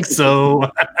don't think so."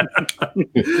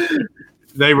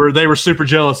 They were super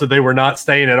jealous that they were not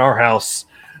staying at our house.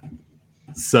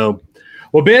 So,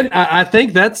 well, Ben, I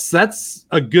think that's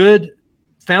a good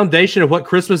foundation of what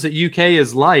Christmas at UK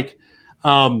is like.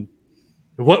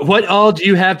 What all do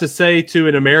you have to say to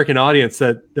an American audience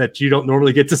that you don't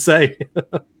normally get to say?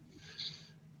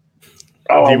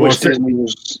 I wish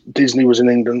Disney was in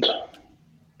England.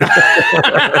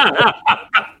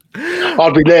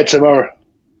 I'll be there tomorrow.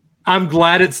 I'm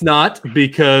glad it's not,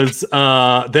 because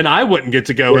then I wouldn't get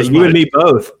to go. Yeah, you and me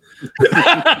both.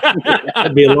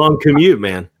 That'd be a long commute,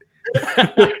 man.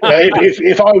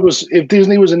 If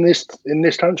Disney was in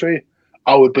this country,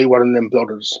 I would be one of them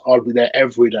bloggers. I'd be there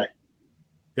every day.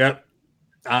 Yep.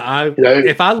 I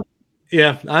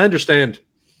understand.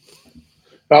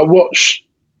 I watch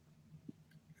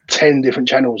 10 different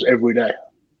channels every day.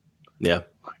 Yeah.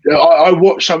 I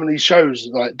watch some of these shows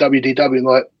like WDW and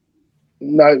like,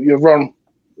 no, you're wrong.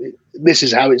 This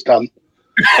is how it's done.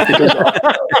 Because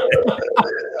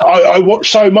I watch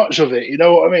so much of it. You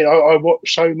know what I mean? I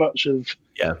watch so much of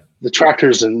the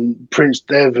Trackers and Prince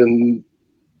Dev and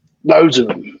loads of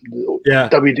them. Yeah.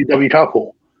 WDW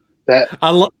couple. That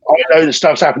I know the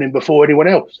stuff's happening before anyone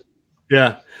else.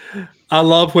 Yeah. I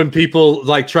love when people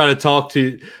like try to talk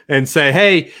to and say,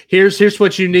 "Hey, here's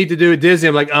what you need to do at Disney."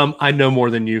 I'm like, I know more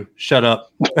than you. Shut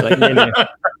up. Like, nay,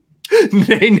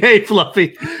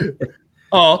 Fluffy.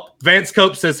 Oh, Vance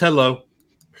Cope says hello.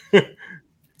 Hey,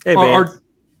 Vance.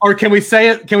 Or can we say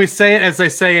it? Can we say it as they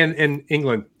say in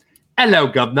England? Hello,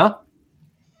 governor.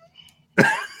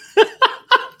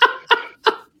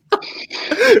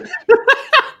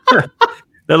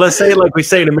 Now let's say it like we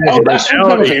say in America.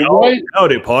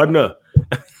 Howdy, partner.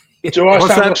 Do I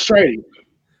sound Australian?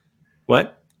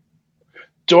 What?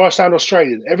 Do I sound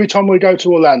Australian? Every time we go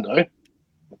to Orlando,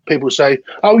 people say,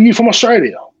 "Oh, you from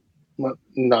Australia?" I'm like,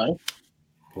 no.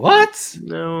 What?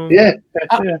 No. Yeah.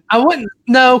 I wouldn't.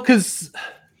 No, because.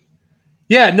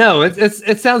 Yeah, no.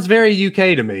 It sounds very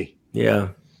UK to me. Yeah.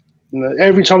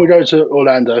 Every time we go to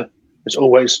Orlando, it's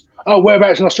always, "Oh,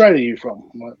 whereabouts in Australia are you from?"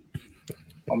 I'm like,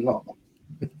 I'm not.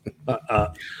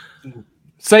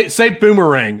 Say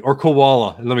boomerang or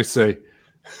koala. Let me see.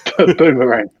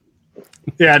 Boomerang.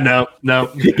 Yeah, no.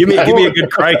 give me a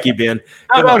good crikey, Ben.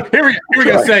 Here we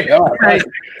go. Say,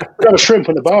 got a shrimp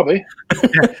in the barbie.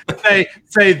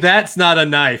 say that's not a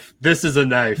knife. This is a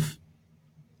knife.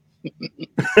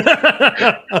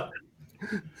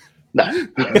 No.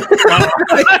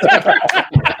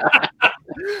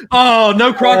 Oh,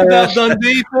 no Crocodile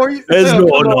Dundee for you. There's no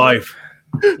knife.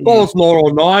 Oh, it's not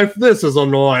a knife. This is a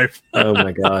knife. Oh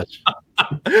my gosh.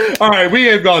 All right, we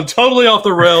have gone totally off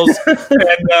the rails. And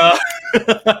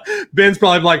Ben's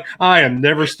probably like, I am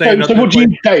never staying up. So what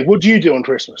do you do on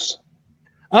Christmas?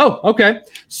 Oh, okay.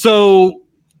 So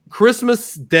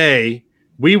Christmas Day,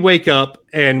 we wake up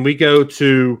and we go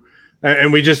to,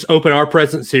 and we just open our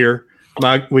presents here.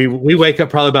 We wake up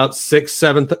probably about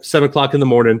 7 o'clock in the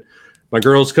morning. My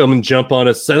girls come and jump on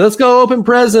us, say, "Let's go open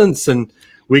presents." And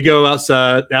we go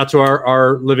outside, out to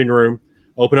our living room,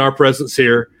 open our presents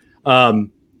here.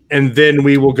 And then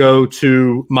we will go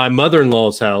to my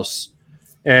mother-in-law's house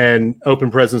and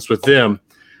open presents with them.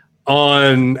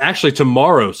 On actually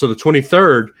tomorrow, so the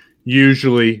 23rd,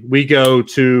 usually we go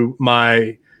to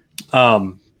my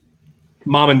mom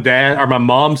and dad, or my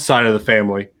mom's side of the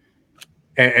family,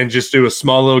 and just do a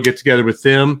small little get-together with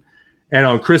them. And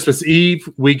on Christmas Eve,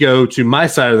 we go to my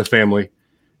side of the family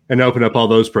and open up all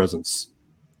those presents.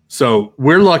 So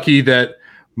we're lucky that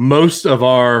most of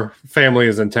our family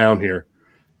is in town here,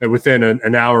 within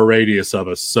an hour radius of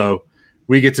us. So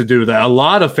we get to do that. A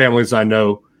lot of families I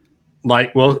know,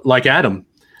 like Adam,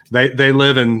 they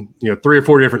live in 3 or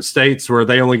 4 different states where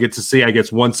they only get to see, I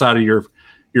guess, one side of your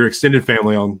extended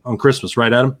family on Christmas,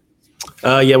 right, Adam?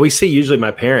 Yeah, we see usually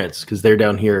my parents because they're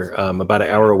down here about an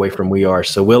hour away from we are.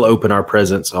 So we'll open our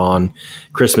presents on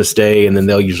Christmas Day, and then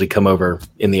they'll usually come over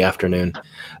in the afternoon.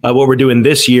 What we're doing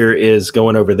this year is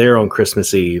going over there on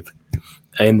Christmas Eve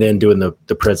and then doing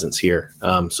the presents here.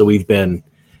 So we've been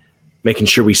making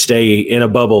sure we stay in a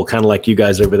bubble, kind of like you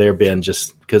guys over there, Ben,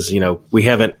 just because,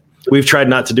 we've tried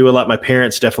not to do a lot. My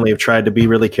parents definitely have tried to be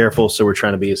really careful. So we're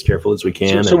trying to be as careful as we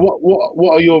can. So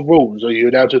what are your rules? Are you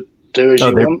allowed to do as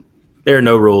you want? There are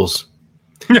no rules.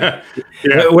 Yeah.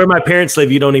 Where my parents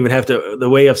live, you don't even have to. The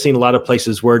way I've seen a lot of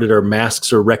places worded are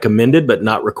masks are recommended, but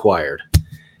not required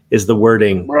is the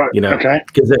wording, right. Okay.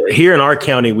 Because here in our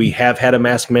county, we have had a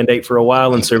mask mandate for a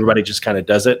while. And so everybody just kind of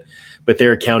does it. But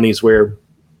there are counties where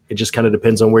it just kind of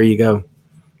depends on where you go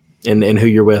and who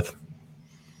you're with.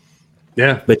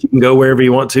 Yeah. But you can go wherever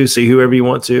you want to, see whoever you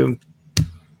want to.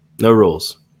 No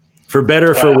rules. For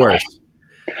better or for worse.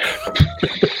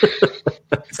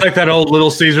 It's like that old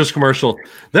Little Caesars commercial.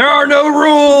 There are no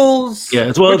rules. Yeah,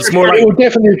 it's more like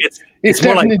it's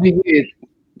definitely the year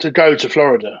to go to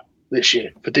Florida this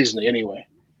year for Disney anyway.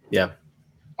 Yeah.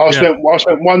 I spent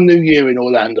one New Year in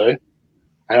Orlando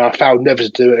and I vowed never to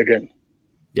do it again.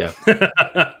 Yeah.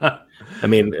 I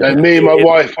mean, and me and my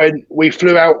wife, we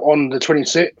flew out on the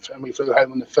 26th and we flew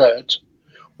home on the 3rd.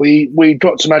 We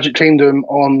got to Magic Kingdom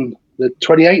on the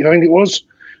 28th, I think it was.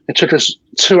 It took us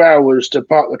 2 hours to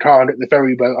park the car and get the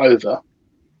ferry boat over.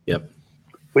 Yep.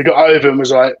 We got over and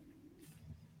was like,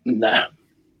 nah.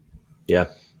 Yeah.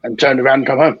 And turned around and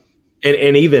come home.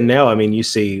 And even now, I mean, you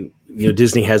see,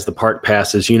 Disney has the park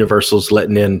passes, Universal's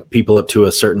letting in people up to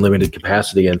a certain limited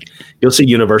capacity. And you'll see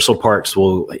Universal parks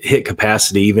will hit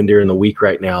capacity even during the week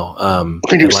right now. I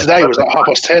think it was today, it was like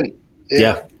 10:30.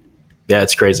 Yeah. Yeah,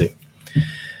 it's crazy.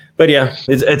 But yeah,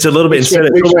 it's a little bit, instead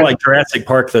of like Jurassic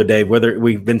Park though, Dave, whether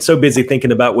we've been so busy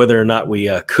thinking about whether or not we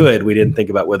we didn't think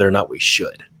about whether or not we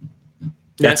should.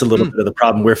 That's a little bit of the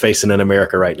problem we're facing in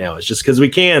America right now. It's just because we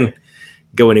can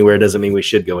go anywhere doesn't mean we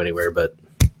should go anywhere, but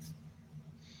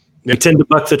we tend to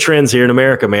buck the trends here in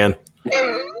America, man.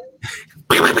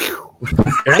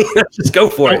 Just go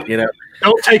for it,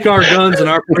 Don't take our guns and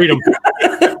our freedom.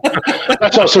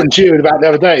 That's what I was talking to you about the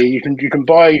other day. You can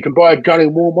buy a gun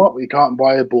in Walmart, but you can't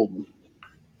buy a Bourbon.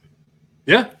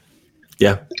 Yeah.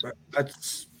 Yeah.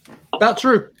 That's about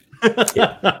true.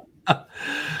 Yeah.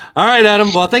 All right,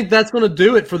 Adam. Well, I think that's going to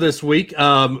do it for this week.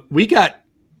 We got,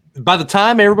 by the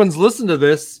time everyone's listening to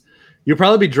this, you'll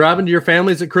probably be driving to your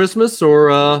families at Christmas,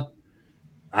 or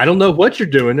I don't know what you're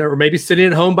doing, or maybe sitting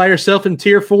at home by yourself in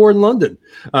Tier 4 in London.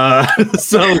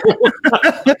 So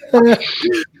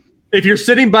if you're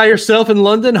sitting by yourself in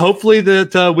London, hopefully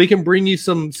that we can bring you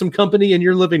some company in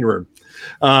your living room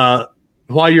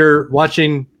while you're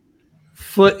watching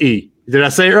footy. Did I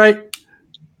say it right?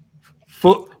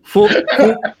 Football.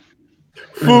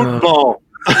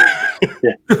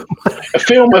 Yeah. A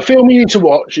film you need to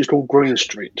watch is called Green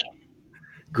Street.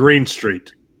 Green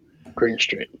Street.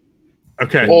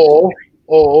 Okay. Or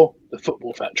The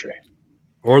Football Factory.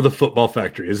 Or The Football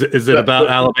Factory. Is it about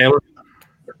Alabama?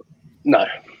 No.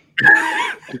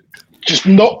 Just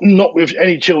not with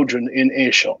any children in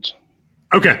earshot.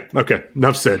 Okay.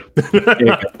 Enough said.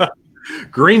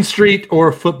 Green Street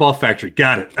or Football Factory.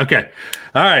 Got it. Okay.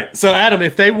 All right. So, Adam,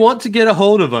 if they want to get a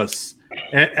hold of us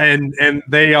and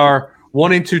they are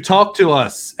wanting to talk to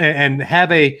us and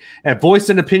have a voice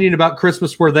and opinion about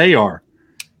Christmas where they are,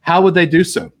 how would they do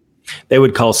so? They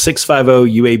would call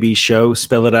 650 UAB show,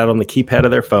 spell it out on the keypad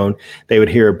of their phone. They would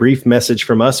hear a brief message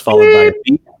from us followed by a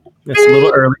beep. That's a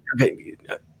little early. Okay.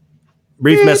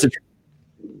 Brief message.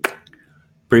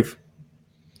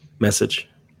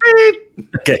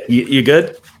 Okay. You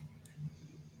good?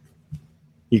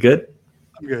 You good?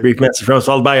 I'm good. Brief message from us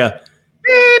followed by a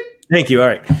beep. Thank you. All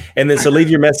right. And then so leave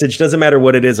your message. Doesn't matter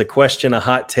what it is, a question, a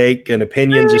hot take, an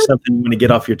opinion, just something you want to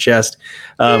get off your chest.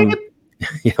 I'm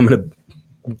going to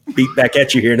beat back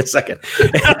at you here in a second.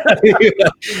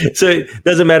 So it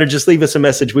doesn't matter. Just leave us a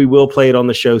message. We will play it on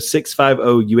the show,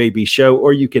 650 UAB show,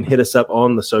 or you can hit us up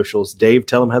on the socials. Dave,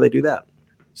 tell them how they do that.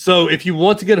 So if you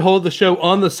want to get a hold of the show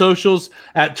on the socials,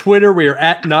 at Twitter, we are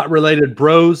at Not Related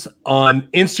Bros. On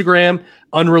Instagram,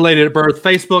 Unrelated at Birth.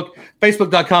 Facebook,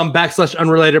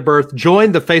 facebook.com/Unrelated at Birth.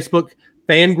 Join the Facebook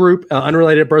fan group,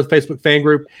 Unrelated at Birth Facebook fan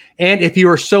group. And if you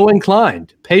are so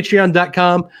inclined,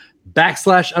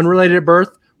 patreon.com/Unrelated at Birth,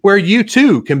 where you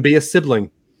too can be a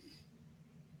sibling.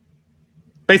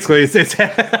 Basically, it's siblings.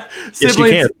 Yes, you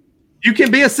can. You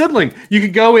can be a sibling. You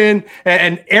can go in,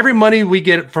 and every money we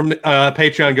get from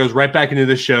Patreon goes right back into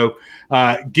the show.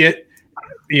 Get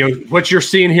what you're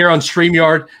seeing here on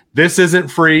StreamYard. This isn't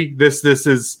free. This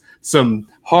is some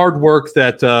hard work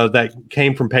that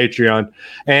came from Patreon,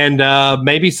 and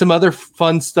maybe some other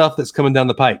fun stuff that's coming down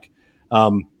the pike.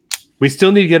 We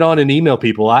still need to get on and email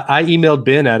people. I emailed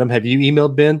Ben. Adam, have you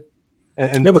emailed Ben?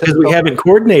 No, because we haven't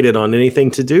coordinated on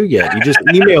anything to do yet. You just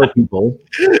email people.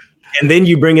 And then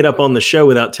you bring it up on the show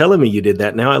without telling me you did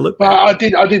that. Now I look back.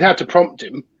 I did have to prompt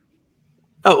him.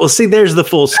 Oh, well, see, there's the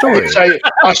full story. So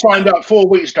I signed up 4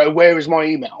 weeks ago. Where is my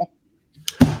email?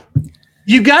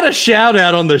 You got a shout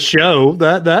out on the show.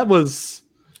 That was.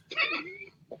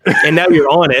 And now you're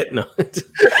on it. No.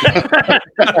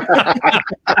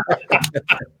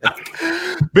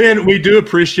 Ben, we do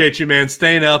appreciate you, man,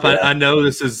 staying up. Yeah. I know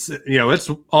this is, it's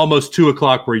almost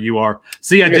 2:00 where you are.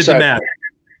 See, I did the math.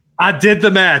 I did the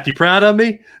math. You proud of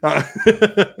me? A+.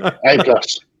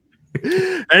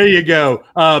 There you go.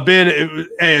 Ben,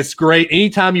 it's great.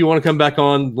 Anytime you want to come back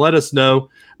on, let us know.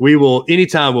 We will,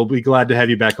 anytime we'll be glad to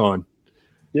have you back on.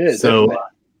 Yeah. So, definitely.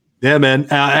 Yeah, man.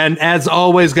 And as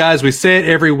always, guys, we say it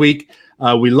every week.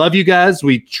 We love you guys.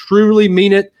 We truly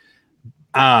mean it.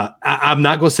 I'm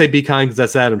not going to say be kind because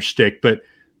that's Adam's shtick, but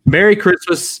Merry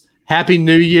Christmas. Happy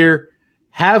New Year.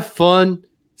 Have fun.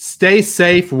 Stay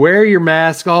safe. Wear your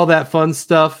mask, all that fun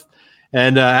stuff.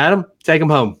 And Adam, take them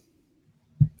home.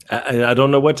 I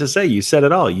don't know what to say. You said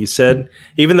it all. You said,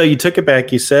 even though you took it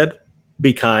back, you said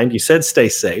be kind. You said stay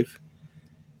safe.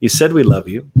 You said we love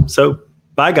you. So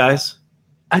bye, guys.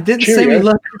 I didn't say we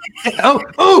love you.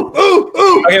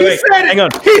 Oh. Okay, wait. Hang on.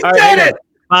 He said it.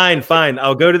 Fine.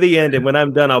 I'll go to the end, and when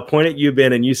I'm done, I'll point at you,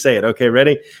 Ben, and you say it. Okay,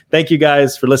 ready? Thank you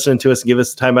guys for listening to us and give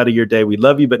us the time out of your day. We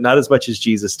love you, but not as much as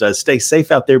Jesus does. Stay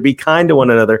safe out there. Be kind to one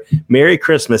another. Merry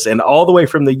Christmas. And all the way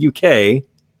from the UK.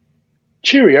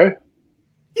 Cheerio.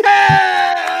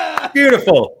 Yeah!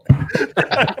 Beautiful.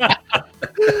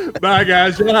 Bye,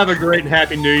 guys. Y'all have a great and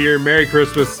happy New Year. Merry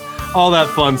Christmas. All that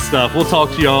fun stuff. We'll talk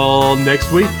to y'all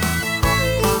next week.